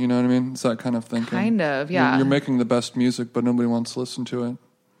musician? You know what I mean? It's that kind of thinking. Kind of, yeah. You're making the best music, but nobody wants to listen to it.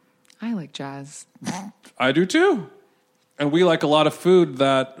 I like jazz. I do too, and we like a lot of food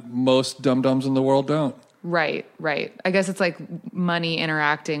that most dum-dums in the world don't. Right. I guess it's like money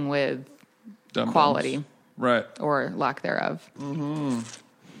interacting with Dum-dums. quality Right. or lack thereof.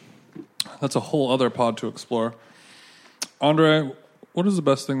 That's a whole other pod to explore. Andre, what is the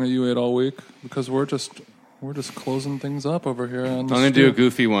best thing that you ate all week? Because we're just closing things up over here. I'm going to do a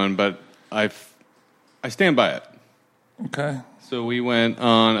goofy one, but I stand by it. Okay. So we went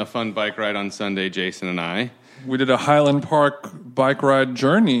on a fun bike ride on Sunday, Jason and I. We did a Highland Park bike ride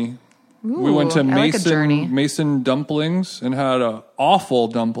journey. We went to I like a journey. Mason Dumplings and had an awful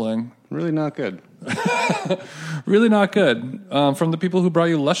dumpling. Really not good. Really not good. From the people who brought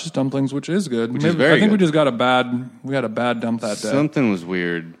you luscious dumplings, which is good. Which is very I think good. we had a bad dump that day. Something was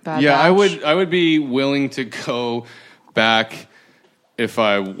weird. Bad yeah, batch. I would be willing to go back if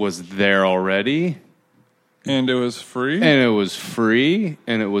I was there already. And it was free. And it was free,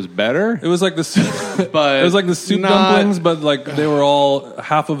 and it was better. It was like the But it was like the soup not- dumplings, but like they were all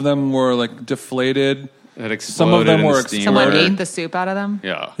half of them were like deflated. It exploded Some of them in were the steamer. Someone Murder. ate the soup out of them.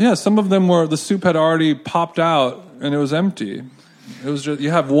 Yeah. Yeah, some of them were the soup had already popped out and it was empty. It was just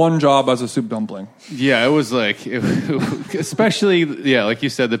you have one job as a soup dumpling. Yeah, it was like, especially, yeah, like you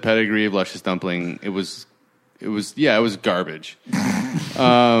said, the pedigree of luscious dumpling. It was garbage.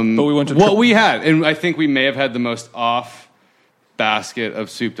 But we went to What we had, and I think we may have had the most off basket of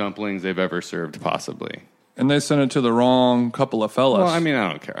soup dumplings they've ever served, possibly. and they sent it to the wrong couple of fellas. Well, I mean, I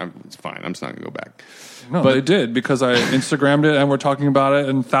don't care. It's fine. I'm just not going to go back. no, but- they did because I Instagrammed it and we're talking about it,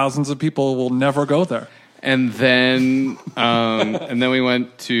 and thousands of people will never go there. And then, we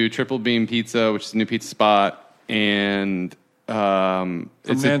went to Triple Beam Pizza, which is a new pizza spot, and From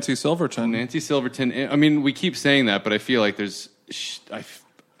it's Nancy Silverton. Nancy Silverton. I mean, we keep saying that, but I feel like I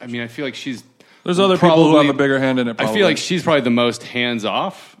feel like she's. There's other people who probably- have a bigger hand in it. Probably. I feel like she's probably the most hands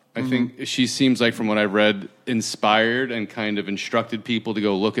off. I think she seems like, from what I've read, inspired and kind of instructed people to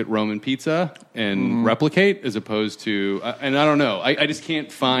go look at Roman pizza and replicate, as opposed to. And I don't know. I just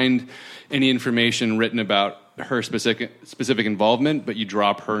can't find any information written about her specific involvement. But you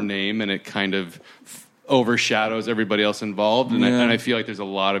drop her name, and it kind of overshadows everybody else involved. And, Yeah. I feel like there's a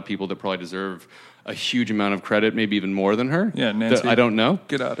lot of people that probably deserve a huge amount of credit, maybe even more than her. Yeah, Nancy. I don't know.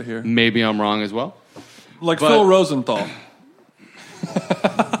 Get out of here. Maybe I'm wrong as well. Like But- Phil Rosenthal.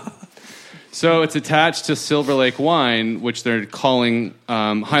 So it's attached to Silver Lake Wine, which they're calling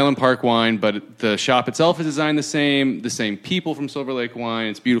Highland Park Wine, but the shop itself is designed the same people from Silver Lake Wine.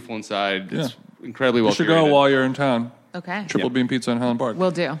 It's beautiful inside. It's incredibly well You should go curated. while you're in town. Okay. Triple Beam Pizza in Highland Park.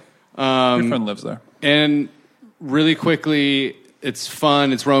 Will do. Your friend lives there. And really quickly, it's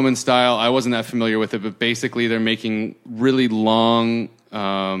fun. It's Roman style. I wasn't that familiar with it, but basically they're making really long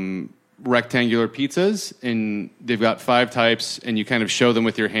rectangular pizzas, and they've got 5 types, and you kind of show them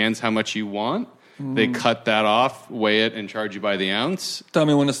with your hands how much you want. They cut that off, weigh it, and charge you by the ounce. Tell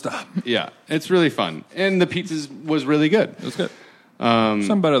me when to stop. Yeah, it's really fun. And the pizzas was really good. It was good.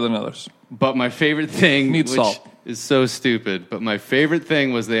 Some better than others. But my favorite thing, Needs which salt. is so stupid, but my favorite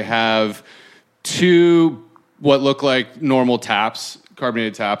thing was they have 2 what look like normal taps,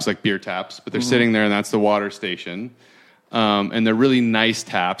 carbonated taps, like beer taps, but they're sitting there, and that's the water station. And they're really nice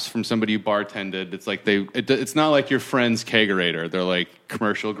taps from somebody who bartended. It's like it's not like your friend's kegerator. They're like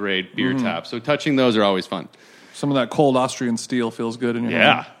commercial grade beer taps. So touching those are always fun. Some of that cold Austrian steel feels good in your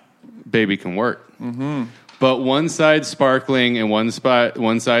hand. Baby can work. But one side's sparkling and one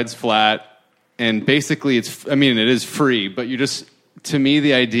side's flat. And basically, it is free. But you just, to me,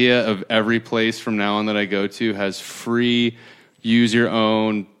 the idea of every place from now on that I go to has free, use your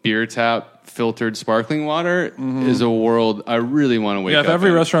own beer tap filtered sparkling water is a world I really want to wake up Yeah, if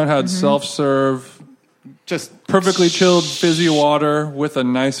every in. restaurant had self-serve, Just perfectly chilled fizzy water with a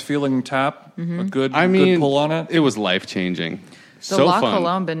nice feeling tap, a good pull on it. It was life changing. The So La fun.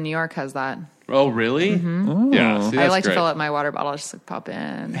 Colombe in New York has that. Oh, really? Yeah. See, I that's like to great. fill up my water bottle, just like pop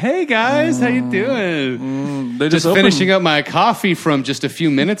in. Hey guys, how you doing? They Just opened- finishing up my coffee from just a few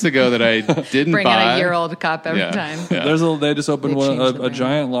minutes ago that I didn't Bring buy. in a year-old cup every Yeah. time. Yeah. They just opened They changed the a brand.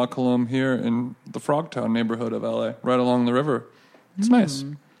 giant La Colombe here in the Frogtown neighborhood of LA, right along the river. It's nice.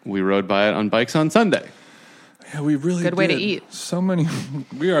 We rode by it on bikes on Sunday. Yeah, we really Good way to did. eat. So many.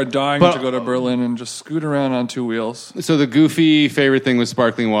 We are dying But- to go to Berlin and just scoot around on 2 wheels. So the goofy favorite thing was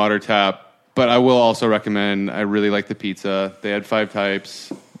sparkling water tap, but I will also recommend, I really like the pizza. They had 5 types.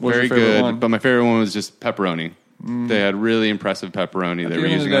 What's Very your favorite good. one? But my favorite one was just pepperoni. They had really impressive pepperoni At they the were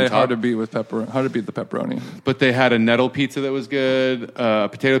end of the using day, on top. hard to beat with hard to beat the pepperoni. But they had a nettle pizza that was good, a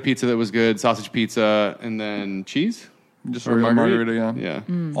potato pizza that was good, sausage pizza, and then cheese. Just Or a regular margarita? margarita, yeah.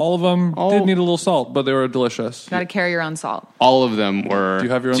 Yeah. All of them did need a little salt, but they were delicious. Got to carry your own salt. All of them were. Do you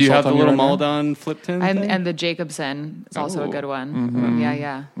have your own Do you salt have the on you little right now? Maldon flip tin? And the Jacobson is also a good one. Yeah,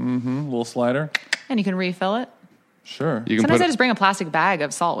 yeah. A little slider. And you can refill it. Sure. You can Sometimes put I just bring a plastic bag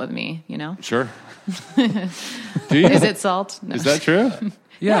of salt with me, you know? Sure. Do you? Is it salt? No. Is that true?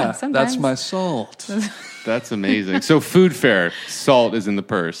 Yeah, sometimes. that's my salt. That's amazing. So food fair, salt is in the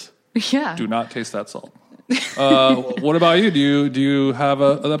purse. Yeah. Do not taste that salt. What about you? Do you have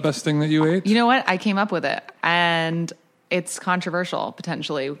the best thing that you ate? You know what? I came up with it. And it's controversial,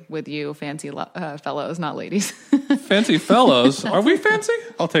 potentially, with you fancy fellows, not ladies. Fancy fellows. Are we fancy?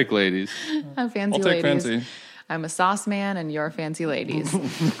 I'll take ladies. Fancy I'll take ladies. fancy. I'm a sauce man and you're fancy ladies.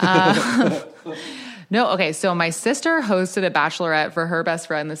 No, okay, so my sister hosted a bachelorette for her best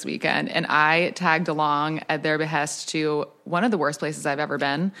friend this weekend, and I tagged along at their behest to one of the worst places I've ever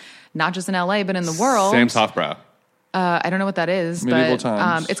been, not just in LA, but in the world. Sam's Hofbrau. I don't know what that is, Medieval but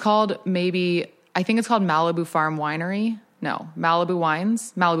times. it's called I think it's called Malibu Farm Winery. No, Malibu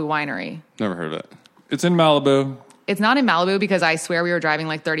Winery. Never heard of it. It's in Malibu. It's not in Malibu because I swear we were driving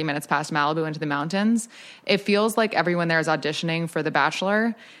like 30 minutes past Malibu into the mountains. It feels like everyone there is auditioning for The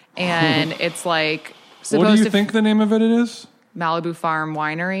Bachelor, and it's like supposed What do you to think the name of it is? Malibu Farm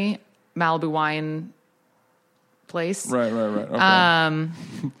Winery, Malibu Wine Place. Right. Okay.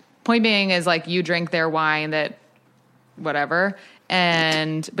 Point being is like you drink their wine that whatever,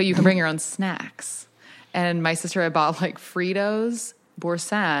 but you can bring your own snacks. And my sister had bought like Fritos,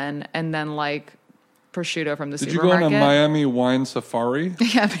 Boursin, and then like prosciutto from the Did you go supermarket. on a Miami wine safari?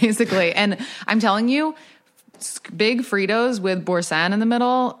 Yeah, basically. And I'm telling you, big Fritos with Boursin in the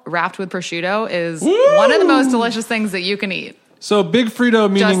middle, wrapped with prosciutto, is one of the most delicious things that you can eat. So Big Frito,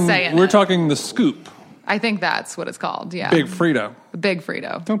 meaning saying we're it. talking the scoop. I think that's what it's called. Yeah, Big Frito. Big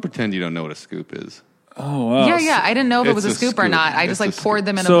Frito. Don't pretend you don't know what a scoop is. Oh, wow. Yeah. I didn't know if it was a It's a scoop or scoop. not. I It's just a like scoop. poured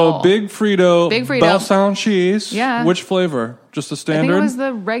them in a So bowl. Big Frito, Big Frito. Balsam cheese. Yeah. Which flavor? Just the I think standard? it was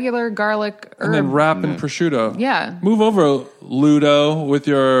the regular garlic herb. and then wrap in prosciutto. Yeah. Move over, Ludo, with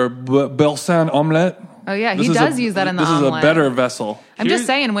your Balsam omelet. Oh, yeah, This he is does use that in the This is omelet. a better vessel. I'm just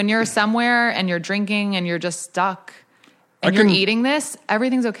saying, when you're somewhere and you're drinking and you're just stuck and I you're can- eating this,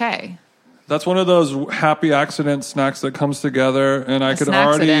 everything's okay. That's one of those happy accident snacks that comes together, and I can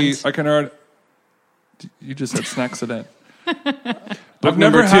already. You just said snacksident. I've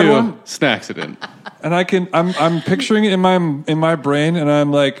never had one, Snacksident. and I'm picturing it in my brain, and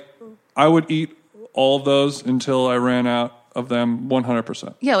I'm like, I would eat all of those until I ran out of them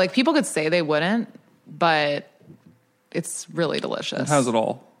 100%. Yeah, like people could say they wouldn't, but it's really delicious. It has it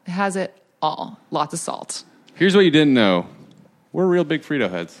all. It has it all. Lots of salt. Here's what you didn't know. We're real big Frito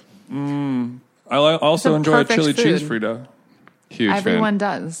heads. I also a enjoy a perfect chili cheese food. Frito. Huge Everyone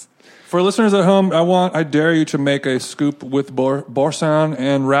fan. does. For listeners at home, I dare you to make a scoop with Boursin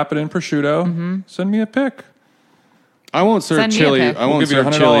and wrap it in prosciutto. Mm-hmm. Send me a pic. I won't serve Send me a chili. pic. I We'll won't give you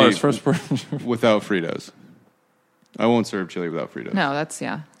serve $100 chili first person. without Fritos. I won't serve chili without Fritos. No, that's,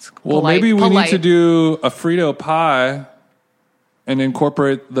 yeah. It's Well, polite- maybe we polite. need to do a Frito pie and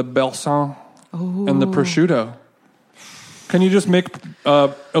incorporate the Balsam and the prosciutto. Can you just make...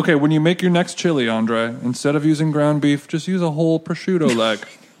 okay, when you make your next chili, Andre, instead of using ground beef, just use a whole prosciutto leg.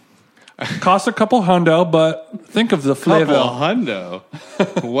 Costs a couple hundo, but think of the flavor. Couple hundo.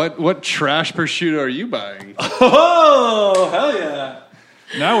 What trash prosciutto are you buying? Oh, hell yeah.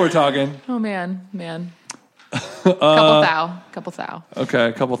 Now we're talking. Oh, man. Couple thou. Okay,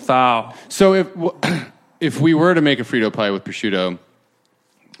 a couple thou. So if we were to make a Frito pie with prosciutto,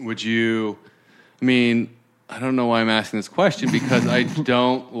 would you? I mean, I don't know why I'm asking this question because I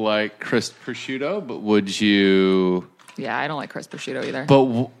don't like crisp prosciutto. But would you? Yeah, I don't like crisp prosciutto either.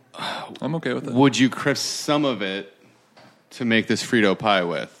 But I'm okay with it. would you crisp some of it to make this Frito pie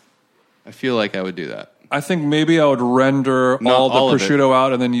with? I feel like I would do that. I think maybe I would render Not all all the of it. prosciutto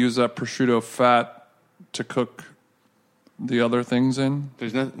out and then use that prosciutto fat to cook the other things in.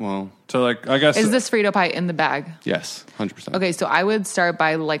 There's no. Well, To like, I guess. Is this Frito pie in the bag? yes, 100%. Okay, so I would start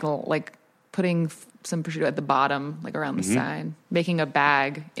by like putting some prosciutto at the bottom, like around the side, making a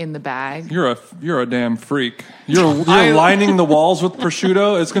bag in the bag. You're a damn freak. You're lining the walls with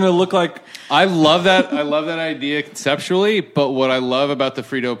prosciutto. It's going to look like I love that. I love that idea conceptually. But what I love about the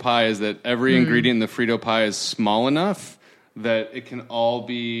Frito pie is that every ingredient in the Frito pie is small enough that it can all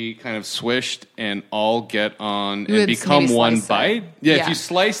be kind of swished and all get on You and would become maybe one slice it. bite. Yeah, Yeah. if you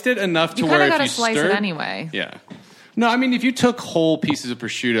sliced it enough to You where kind of if got you to slice stirred, it anyway. Yeah. No, I mean if you took whole pieces of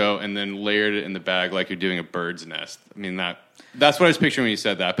prosciutto and then layered it in the bag like you're doing a bird's nest. I mean that's what I was picturing when you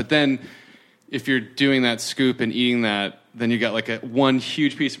said that. But then if you're doing that scoop and eating that, then you got like one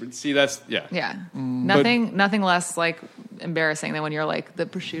huge piece of see that's yeah. Yeah, nothing less like embarrassing than when you're like the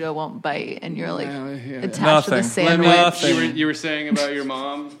prosciutto won't bite and you're like attached to the Nothing. sandwich. Nothing. You were saying about your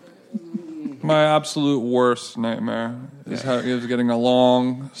mom. my absolute worst nightmare is how it was getting a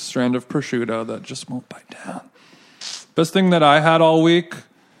long strand of prosciutto that just won't bite down. Best thing that I had all week,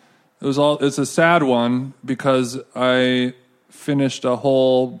 it's a sad one because I finished a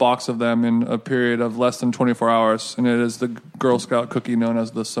whole box of them in a period of less than 24 hours, and it is the Girl Scout cookie known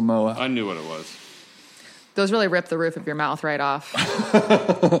as the Samoa. I knew what it was. Those really rip the roof of your mouth right off.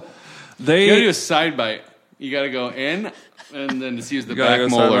 You gotta do a side bite. You got to go in and then just use the gotta back go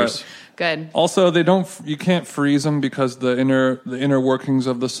side molars. right. Good. Also, you can't freeze them because the inner workings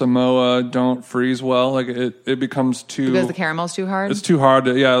of the Samoa don't freeze well. Like it becomes too Because the caramel's too hard? It's too hard.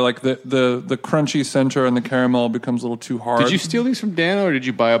 Like the crunchy center and the caramel becomes a little too hard. Did you steal these from Dano or did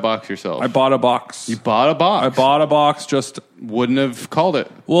you buy a box yourself? I bought a box. You bought a box? I bought a box. Just Wouldn't have called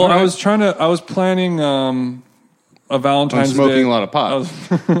it. well, All right. I was planning a Valentine's I'm smoking Day. a lot of pot.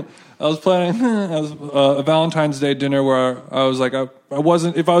 I was planning a Valentine's Day dinner where I was like, I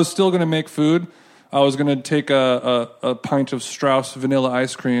wasn't. If I was still going to make food, I was going to take a pint of Strauss vanilla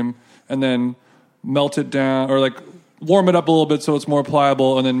ice cream and then melt it down, or like warm it up a little bit so it's more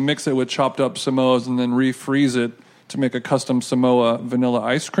pliable, and then mix it with chopped up Samoas and then refreeze it to make a custom Samoa vanilla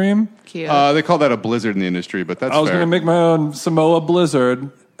ice cream. Cute. They call that a blizzard in the industry, but that's I was fair. going to make my own Samoa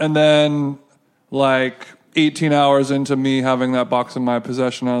Blizzard, and then like 18 hours into me having that box in my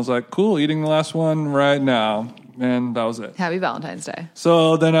possession, I was like, cool, eating the last one right now. And that was it. Happy Valentine's Day.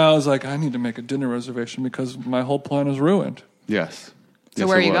 So then I was like, I need to make a dinner reservation because my whole plan is ruined. Yes. So Yes,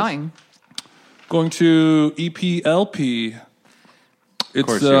 where are it you was. going? Going to EPLP.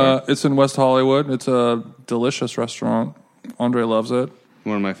 course you are. It's in West Hollywood. It's a delicious restaurant. Andre loves it.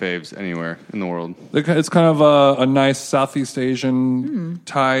 One of my faves anywhere in the world. It's kind of a nice Southeast Asian,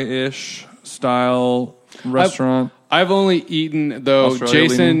 Thai-ish style restaurant. I've only eaten, though,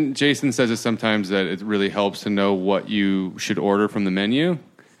 Australia Jason says it sometimes that it really helps to know what you should order from the menu.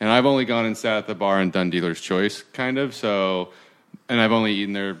 And I've only gone and sat at the bar and done dealer's choice, kind of. So, and I've only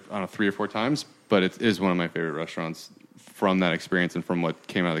eaten there, I don't know, 3 or 4 times. But it is one of my favorite restaurants from that experience and from what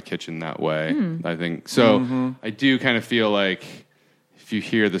came out of the kitchen that way, I think. So I do kind of feel like if you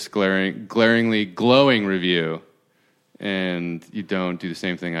hear this glaringly glowing review and you don't do the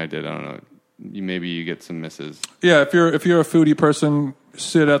same thing I did, I don't know, maybe you get some misses. Yeah, if you're a foodie person,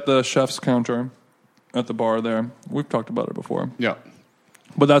 sit at the chef's counter at the bar there. We've talked about it before. Yeah.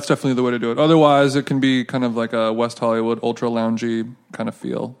 But that's definitely the way to do it. Otherwise, it can be kind of like a West Hollywood ultra loungy kind of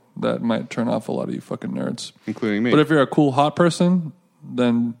feel that might turn off a lot of you fucking nerds. Including me. But if you're a cool hot person,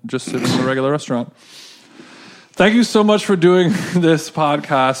 then just sit in a regular restaurant. Thank you so much for doing this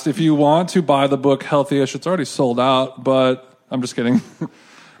podcast. If you want to buy the book Healthyish, it's already sold out, but I'm just kidding.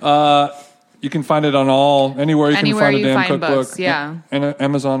 You can find it on anywhere you can find a damn cookbook. Books, yeah. And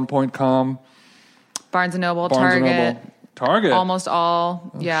Amazon.com. Barnes & Noble, Barnes and Target. Noble. Target. Almost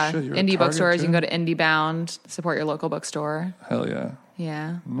all, yeah. shit, you're a Indie Target bookstores. You can too? go to IndieBound, support your local bookstore. Hell yeah.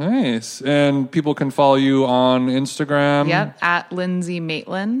 Yeah. Nice. And people can follow you on Instagram. Yep. At Lindsay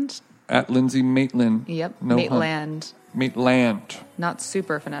Maitland. At Lindsay Maitland. Yep. No Maitland. Maitland. Not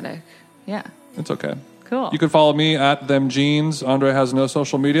super phonetic. Yeah. It's okay. Cool. You can follow me at Them Jeans. Andre has no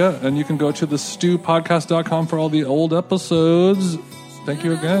social media. And you can go to thestewpodcast.com for all the old episodes. Thank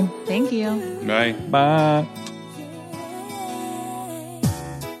you again. Thank you. Bye. Bye.